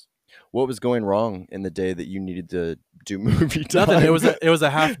classics. What was going wrong in the day that you needed to do movie time? Nothing. It was a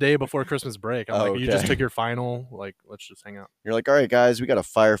half day before Christmas break. I'm Oh, like, you just okay. took your final. Like, let's just hang out. You're like, all right, guys, we got a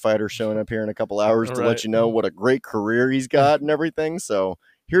firefighter showing up here in a couple hours to let Right. you know what a great career he's got and everything. So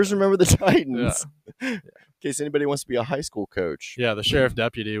here's Remember the Titans. In case anybody wants to be a high school coach. Yeah, the sheriff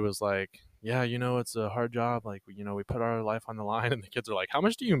deputy was like, yeah, it's a hard job. Like, we put our life on the line. And the kids are like, how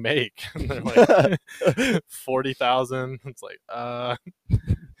much do you make? And they're like, 40,000. It's like,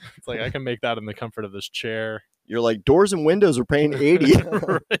 it's like, I can make that in the comfort of this chair. You're like, doors and windows are paying 80.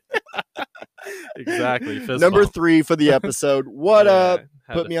 Exactly. Fist Number bump. 3 for the episode. What Yeah, up?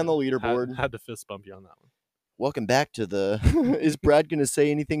 had Put to me on the fi- leaderboard. Had to fist bump you on that one. Welcome back to the Is Brad going to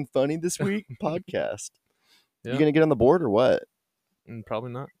say anything funny this week podcast? Yeah. You going to get on the board or what?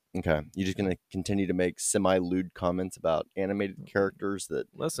 Probably not. Okay. You just going to continue to make semi-lewd comments about animated characters that...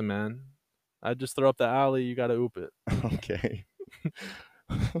 Listen, man. I just throw up the alley. You got to oop it. Okay.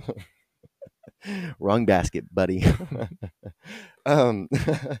 Wrong basket, buddy.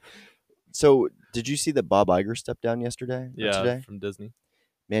 So, did you see that Bob Iger stepped down yesterday? Or Yeah, today? from Disney.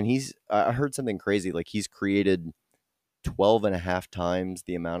 Man, I heard something crazy. Like, he's created 12 and a half times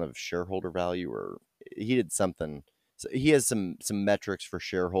the amount of shareholder value, or he did something. So he has some metrics for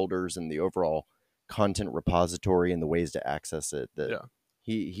shareholders and the overall content repository and the ways to access it. That Yeah.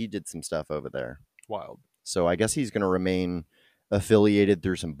 he did some stuff over there. Wild. So I guess he's going to remain affiliated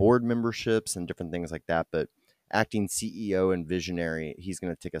through some board memberships and different things like that. But acting CEO and visionary, he's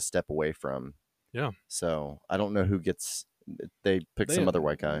going to take a step away from. Yeah. So I don't know who gets. They pick some other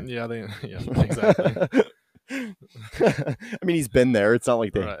white guy. Yeah, exactly. I mean, he's been there. It's not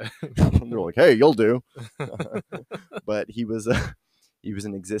like they Right. they're like, "Hey, you'll do." But he was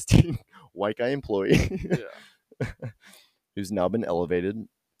an existing white guy employee Yeah. who's now been elevated.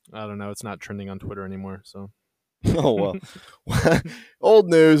 I don't know. It's not trending on Twitter anymore. So Oh well, old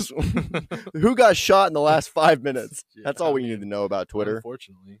news. Who got shot in the last 5 minutes? Yeah, That's all I we mean, need to know about Twitter.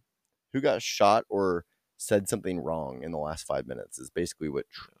 Unfortunately. Who got shot or said something wrong in the last 5 minutes is basically what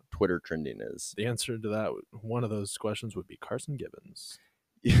Twitter trending is. The answer to that, one of those questions would be Carson Gibbons.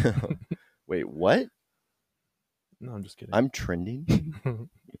 Yeah. Wait, what? No, I'm just kidding. I'm trending.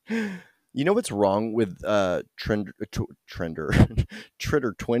 You know what's wrong with Trender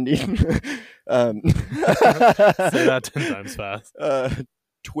twinding? Say that 10 times fast.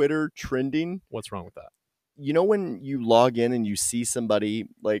 Twitter trending. What's wrong with that? You know when you log in and you see somebody,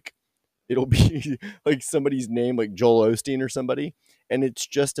 like it'll be like somebody's name, like Joel Osteen or somebody, and it's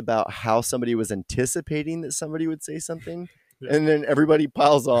just about how somebody was anticipating that somebody would say something. Yeah. And then everybody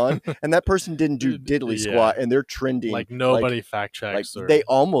piles on, and that person didn't do diddly Yeah. squat, and they're trending. Like nobody fact checks. Like or, they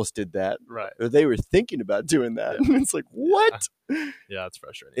almost did that, right. or they were thinking about doing that. Yeah. And it's like, what? Yeah, it's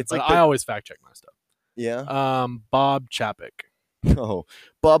frustrating. It's But like I the- always fact check my stuff. Yeah. Bob Chapek. Oh,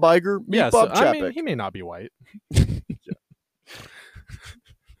 Bob Iger. Meet Yeah, Bob so, Chapek. I mean, he may not be white.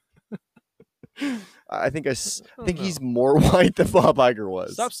 I think I don't think know. he's more white than Bob Iger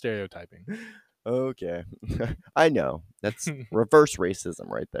was. Stop stereotyping. Okay. I know. That's reverse racism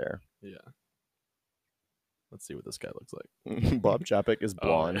right there. Yeah. Let's see what this guy looks like. Bob Chapek is Oh,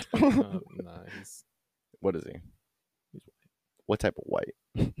 blonde. nah, he's What is he? He's What type of white?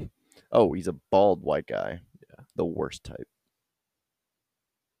 Oh, he's a bald white guy. Yeah. The worst type.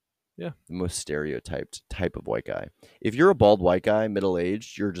 Yeah. The most stereotyped type of white guy. If you're a bald white guy,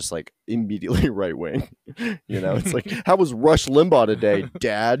 middle-aged, you're just like immediately right wing. It's like, how was Rush Limbaugh today,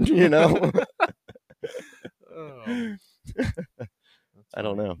 Dad? Oh, I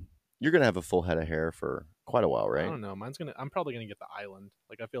don't know. You're gonna have a full head of hair for quite a while, I right? don't know. I'm probably gonna get the island.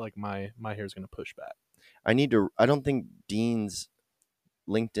 Like I feel like my hair is gonna push back. I don't think Dean's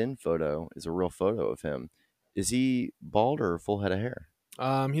LinkedIn photo is a real photo of him. Is he bald or full head of hair?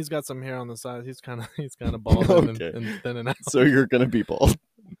 He's got some hair on the side. He's kind of bald Okay. and thinning out. So you're gonna be bald.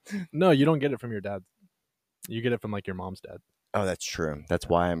 No, you don't get it from your dad. You get it from like your mom's dad. Oh, that's true. That's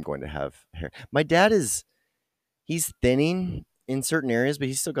why I'm going to have hair. My dad he's thinning in certain areas, but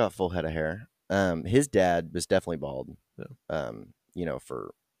he's still got full head of hair. His dad was definitely bald. Yeah.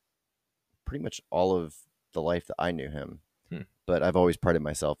 For pretty much all of the life that I knew him. But I've always prided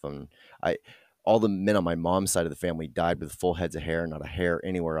myself on all the men on my mom's side of the family died with full heads of hair, not a hair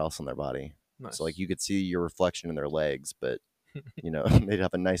anywhere else on their body. Nice. So like you could see your reflection in their legs, but they'd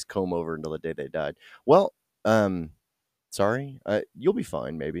have a nice comb over until the day they died. Well, sorry, you'll be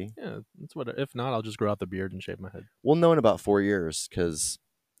fine, maybe. Yeah, that's what. If not, I'll just grow out the beard and shave my head. We'll know in about 4 years because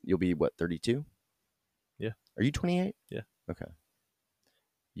you'll be what, 32? Yeah. Are you 28? Yeah. Okay.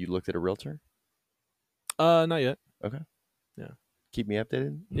 You looked at a realtor? Not yet. Okay. Yeah. Keep me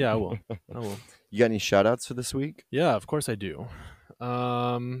updated. Yeah, I will. I will. You got any shout outs for this week? Yeah, of course I do.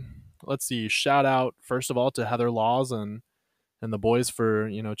 Let's see. Shout out first of all to Heather Laws and the boys for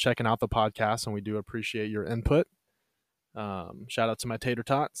checking out the podcast, and we do appreciate your input. Shout out to my tater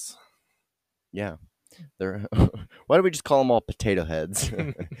tots. Yeah, they're. Why don't we just call them all potato heads?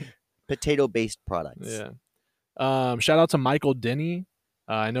 Potato-based products. Yeah. Shout out to Michael Denny.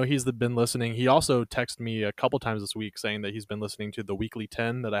 I know he's been listening. He also texted me a couple times this week saying that he's been listening to the Weekly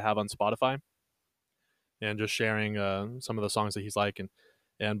 10 that I have on Spotify, and just sharing some of the songs that he's like.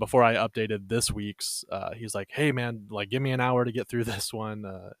 And before I updated this week's, he's like, "Hey man, like give me an hour to get through this one,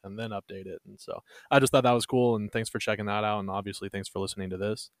 and then update it." And so I just thought that was cool. And thanks for checking that out. And obviously, thanks for listening to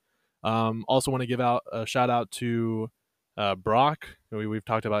this. Also, want to give out a shout out to Brock. We've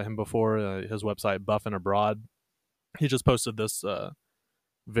talked about him before. His website, Buff and Abroad. He just posted this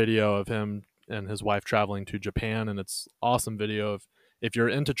video of him and his wife traveling to Japan, and it's awesome video of if you're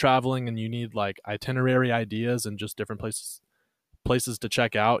into traveling and you need like itinerary ideas and just different places to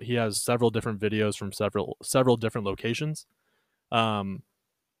check out. He has several different videos from several different locations. I'm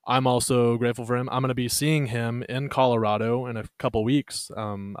also grateful for him. I'm going to be seeing him in Colorado in a couple weeks.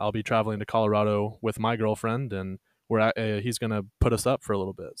 I'll be traveling to Colorado with my girlfriend, and he's going to put us up for a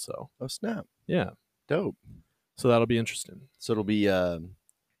little bit. So, oh snap! Yeah, dope. So that'll be interesting. So it'll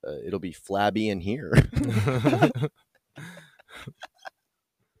be flabby in here.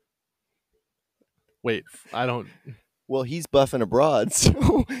 Wait, I don't. Well, he's buffing abroad,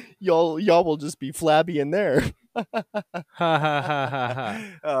 so y'all will just be flabby in there. All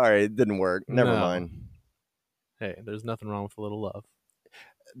right, it didn't work. Never mind. Hey, there's nothing wrong with a little love.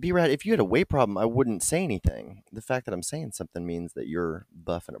 B-Rad, if you had a weight problem, I wouldn't say anything. The fact that I'm saying something means that you're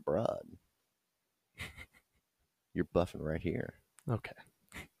buffing abroad. You're buffing right here. Okay.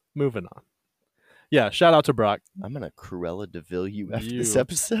 Moving on. Yeah, shout out to Brock. I'm going to Cruella de Vil you after this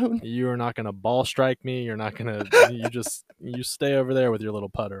episode. You are not going to ball strike me. You're not going to... you stay over there with your little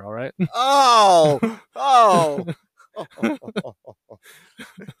putter, all right? Oh! All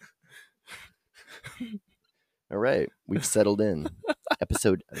right, we've settled in.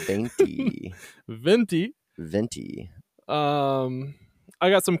 Episode 20. Venti. I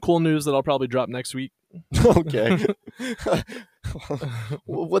got some cool news that I'll probably drop next week. Okay.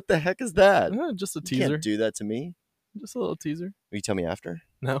 What the heck is that? Just a teaser. You can't do that to me. Just a little teaser. Will you tell me after?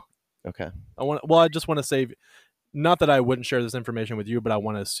 No. Okay. I just want to save. Not that I wouldn't share this information with you, but I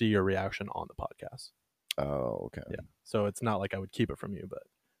want to see your reaction on the podcast. Oh, okay. Yeah. So it's not like I would keep it from you, but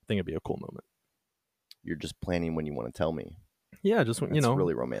I think it'd be a cool moment. You're just planning when you want to tell me. Yeah, just That's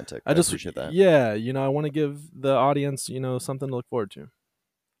really romantic. I appreciate that. Yeah, I want to give the audience, something to look forward to.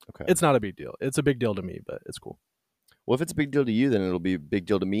 Okay. It's not a big deal. It's a big deal to me, but it's cool. Well, if it's a big deal to you, then it'll be a big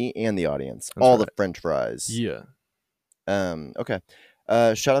deal to me and the audience. That's all right. The French fries. Yeah. Okay.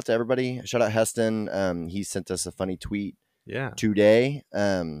 Shout out to everybody. Shout out Heston. He sent us a funny tweet. Yeah. Today.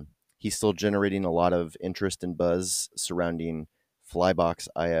 He's still generating a lot of interest and buzz surrounding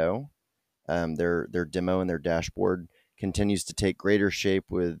Flybox.io. Their demo and their dashboard continues to take greater shape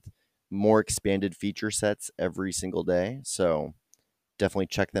with more expanded feature sets every single day. So definitely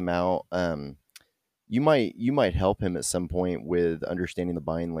check them out. You might help him at some point with understanding the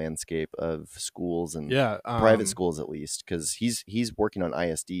buying landscape of schools and Yeah, private schools, at least, because he's working on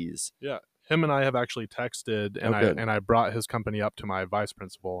ISDs. Yeah, him and I have actually texted, and good. I brought his company up to my vice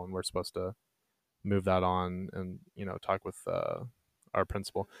principal, and we're supposed to move that on and talk with our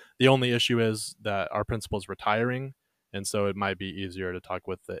principal. The only issue is that our principal is retiring, and so it might be easier to talk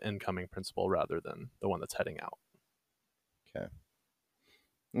with the incoming principal rather than the one that's heading out.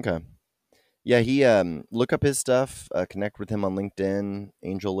 Okay. Yeah, he look up his stuff, connect with him on LinkedIn,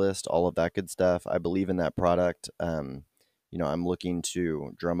 AngelList, all of that good stuff. I believe in that product. I'm looking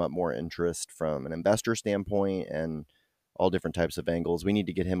to drum up more interest from an investor standpoint and all different types of angles. We need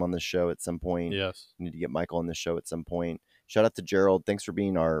to get him on the show at some point. Yes. We need to get Michael on the show at some point. Shout out to Gerald. Thanks for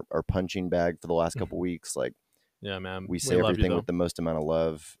being our punching bag for the last couple weeks. Like, yeah, man, we say everything with the most amount of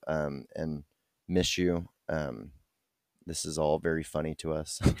love, and miss you. This is all very funny to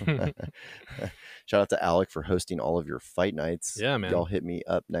us. Shout out to Alec for hosting all of your fight nights. Yeah, man. Y'all hit me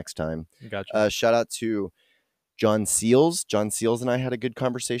up next time. Gotcha. Shout out to John Seals. John Seals and I had a good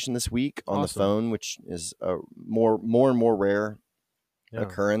conversation this week on the phone, which is a more and more rare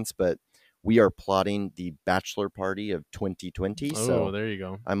occurrence, but we are plotting the bachelor party of 2020. Oh, so there you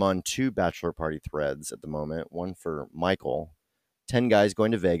go. I'm on 2 bachelor party threads at the moment. One for Michael. 10 guys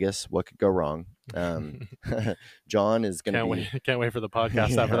going to Vegas. What could go wrong? John is going to be... Can't wait for the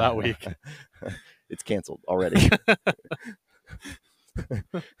podcast after that week. It's canceled already.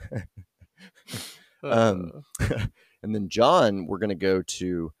 And then John, we're going to go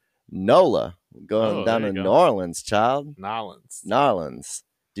to NOLA. Going down to New Orleans, child. N'Orleans.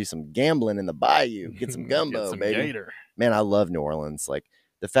 Do some gambling in the bayou. Get some gumbo, Get some baby. Gator. Man, I love New Orleans. Like,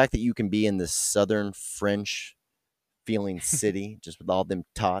 the fact that you can be in this southern French feeling city just with all them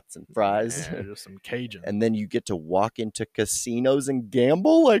tots and fries. Yeah, just some Cajun. And then you get to walk into casinos and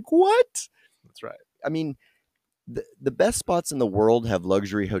gamble. Like, what? That's right. I mean, the best spots in the world have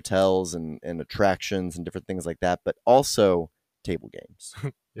luxury hotels and attractions and different things like that, but also table games.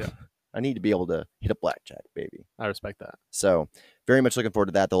 Yeah. I need to be able to hit a blackjack, baby. I respect that. So very much looking forward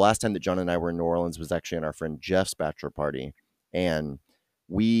to that. The last time that John and I were in New Orleans was actually on our friend Jeff's bachelor party. And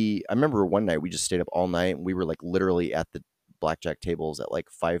I remember one night we just stayed up all night, and we were like literally at the blackjack tables at like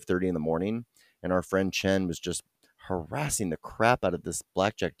 5:30 in the morning. And our friend Chen was just harassing the crap out of this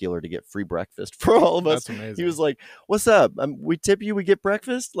blackjack dealer to get free breakfast for all of us. That's amazing. He was like, "What's up? We tip you, we get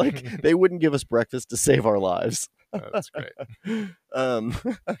breakfast." Like, they wouldn't give us breakfast to save our lives. That's great.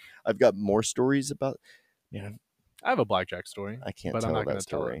 I've got more stories about. Man, I have a blackjack story. I can't but tell I'm not that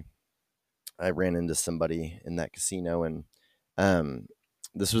story. I ran into somebody in that casino, and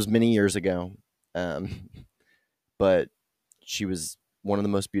this was many years ago, but she was one of the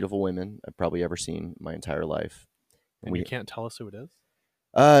most beautiful women I've probably ever seen in my entire life. And you can't tell us who it is?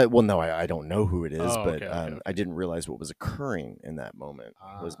 Well, no, I don't know who it is, but okay. I didn't realize what was occurring in that moment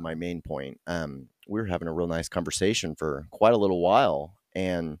was my main point. We were having a real nice conversation for quite a little while,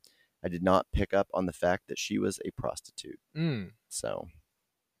 and I did not pick up on the fact that she was a prostitute. So,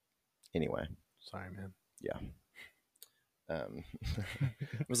 anyway. Sorry, man. Yeah. I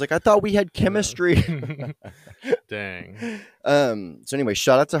was like, I thought we had chemistry. Dang. So anyway,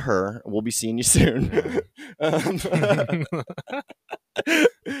 shout out to her. We'll be seeing you soon.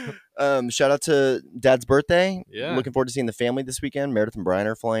 Shout out to Dad's birthday. Yeah. Looking forward to seeing the family this weekend. Meredith and Brian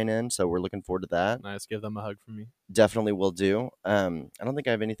are flying in, so we're looking forward to that. Nice. Give them a hug from me. Definitely will do. I don't think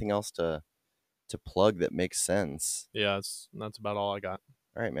I have anything else to plug that makes sense. Yeah, that's about all I got.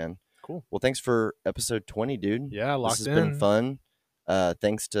 All right, man. Cool. Well, thanks for episode 20, dude. Yeah, locked This in. has been fun.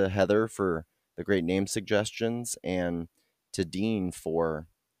 Thanks to Heather for the great name suggestions, and to Dean for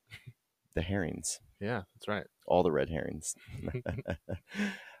the herrings. Yeah, that's right. All the red herrings.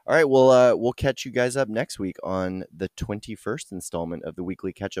 All right, well, we'll catch you guys up next week on the 21st installment of the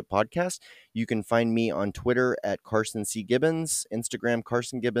Weekly Catch-Up Podcast. You can find me on Twitter at Carson C. Gibbons, Instagram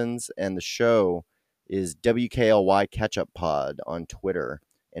Carson Gibbons, and the show is WKLY Catch-Up Pod on Twitter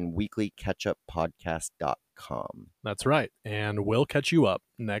and weeklycatchuppodcast.com. That's right. And we'll catch you up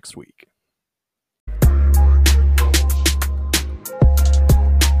next week.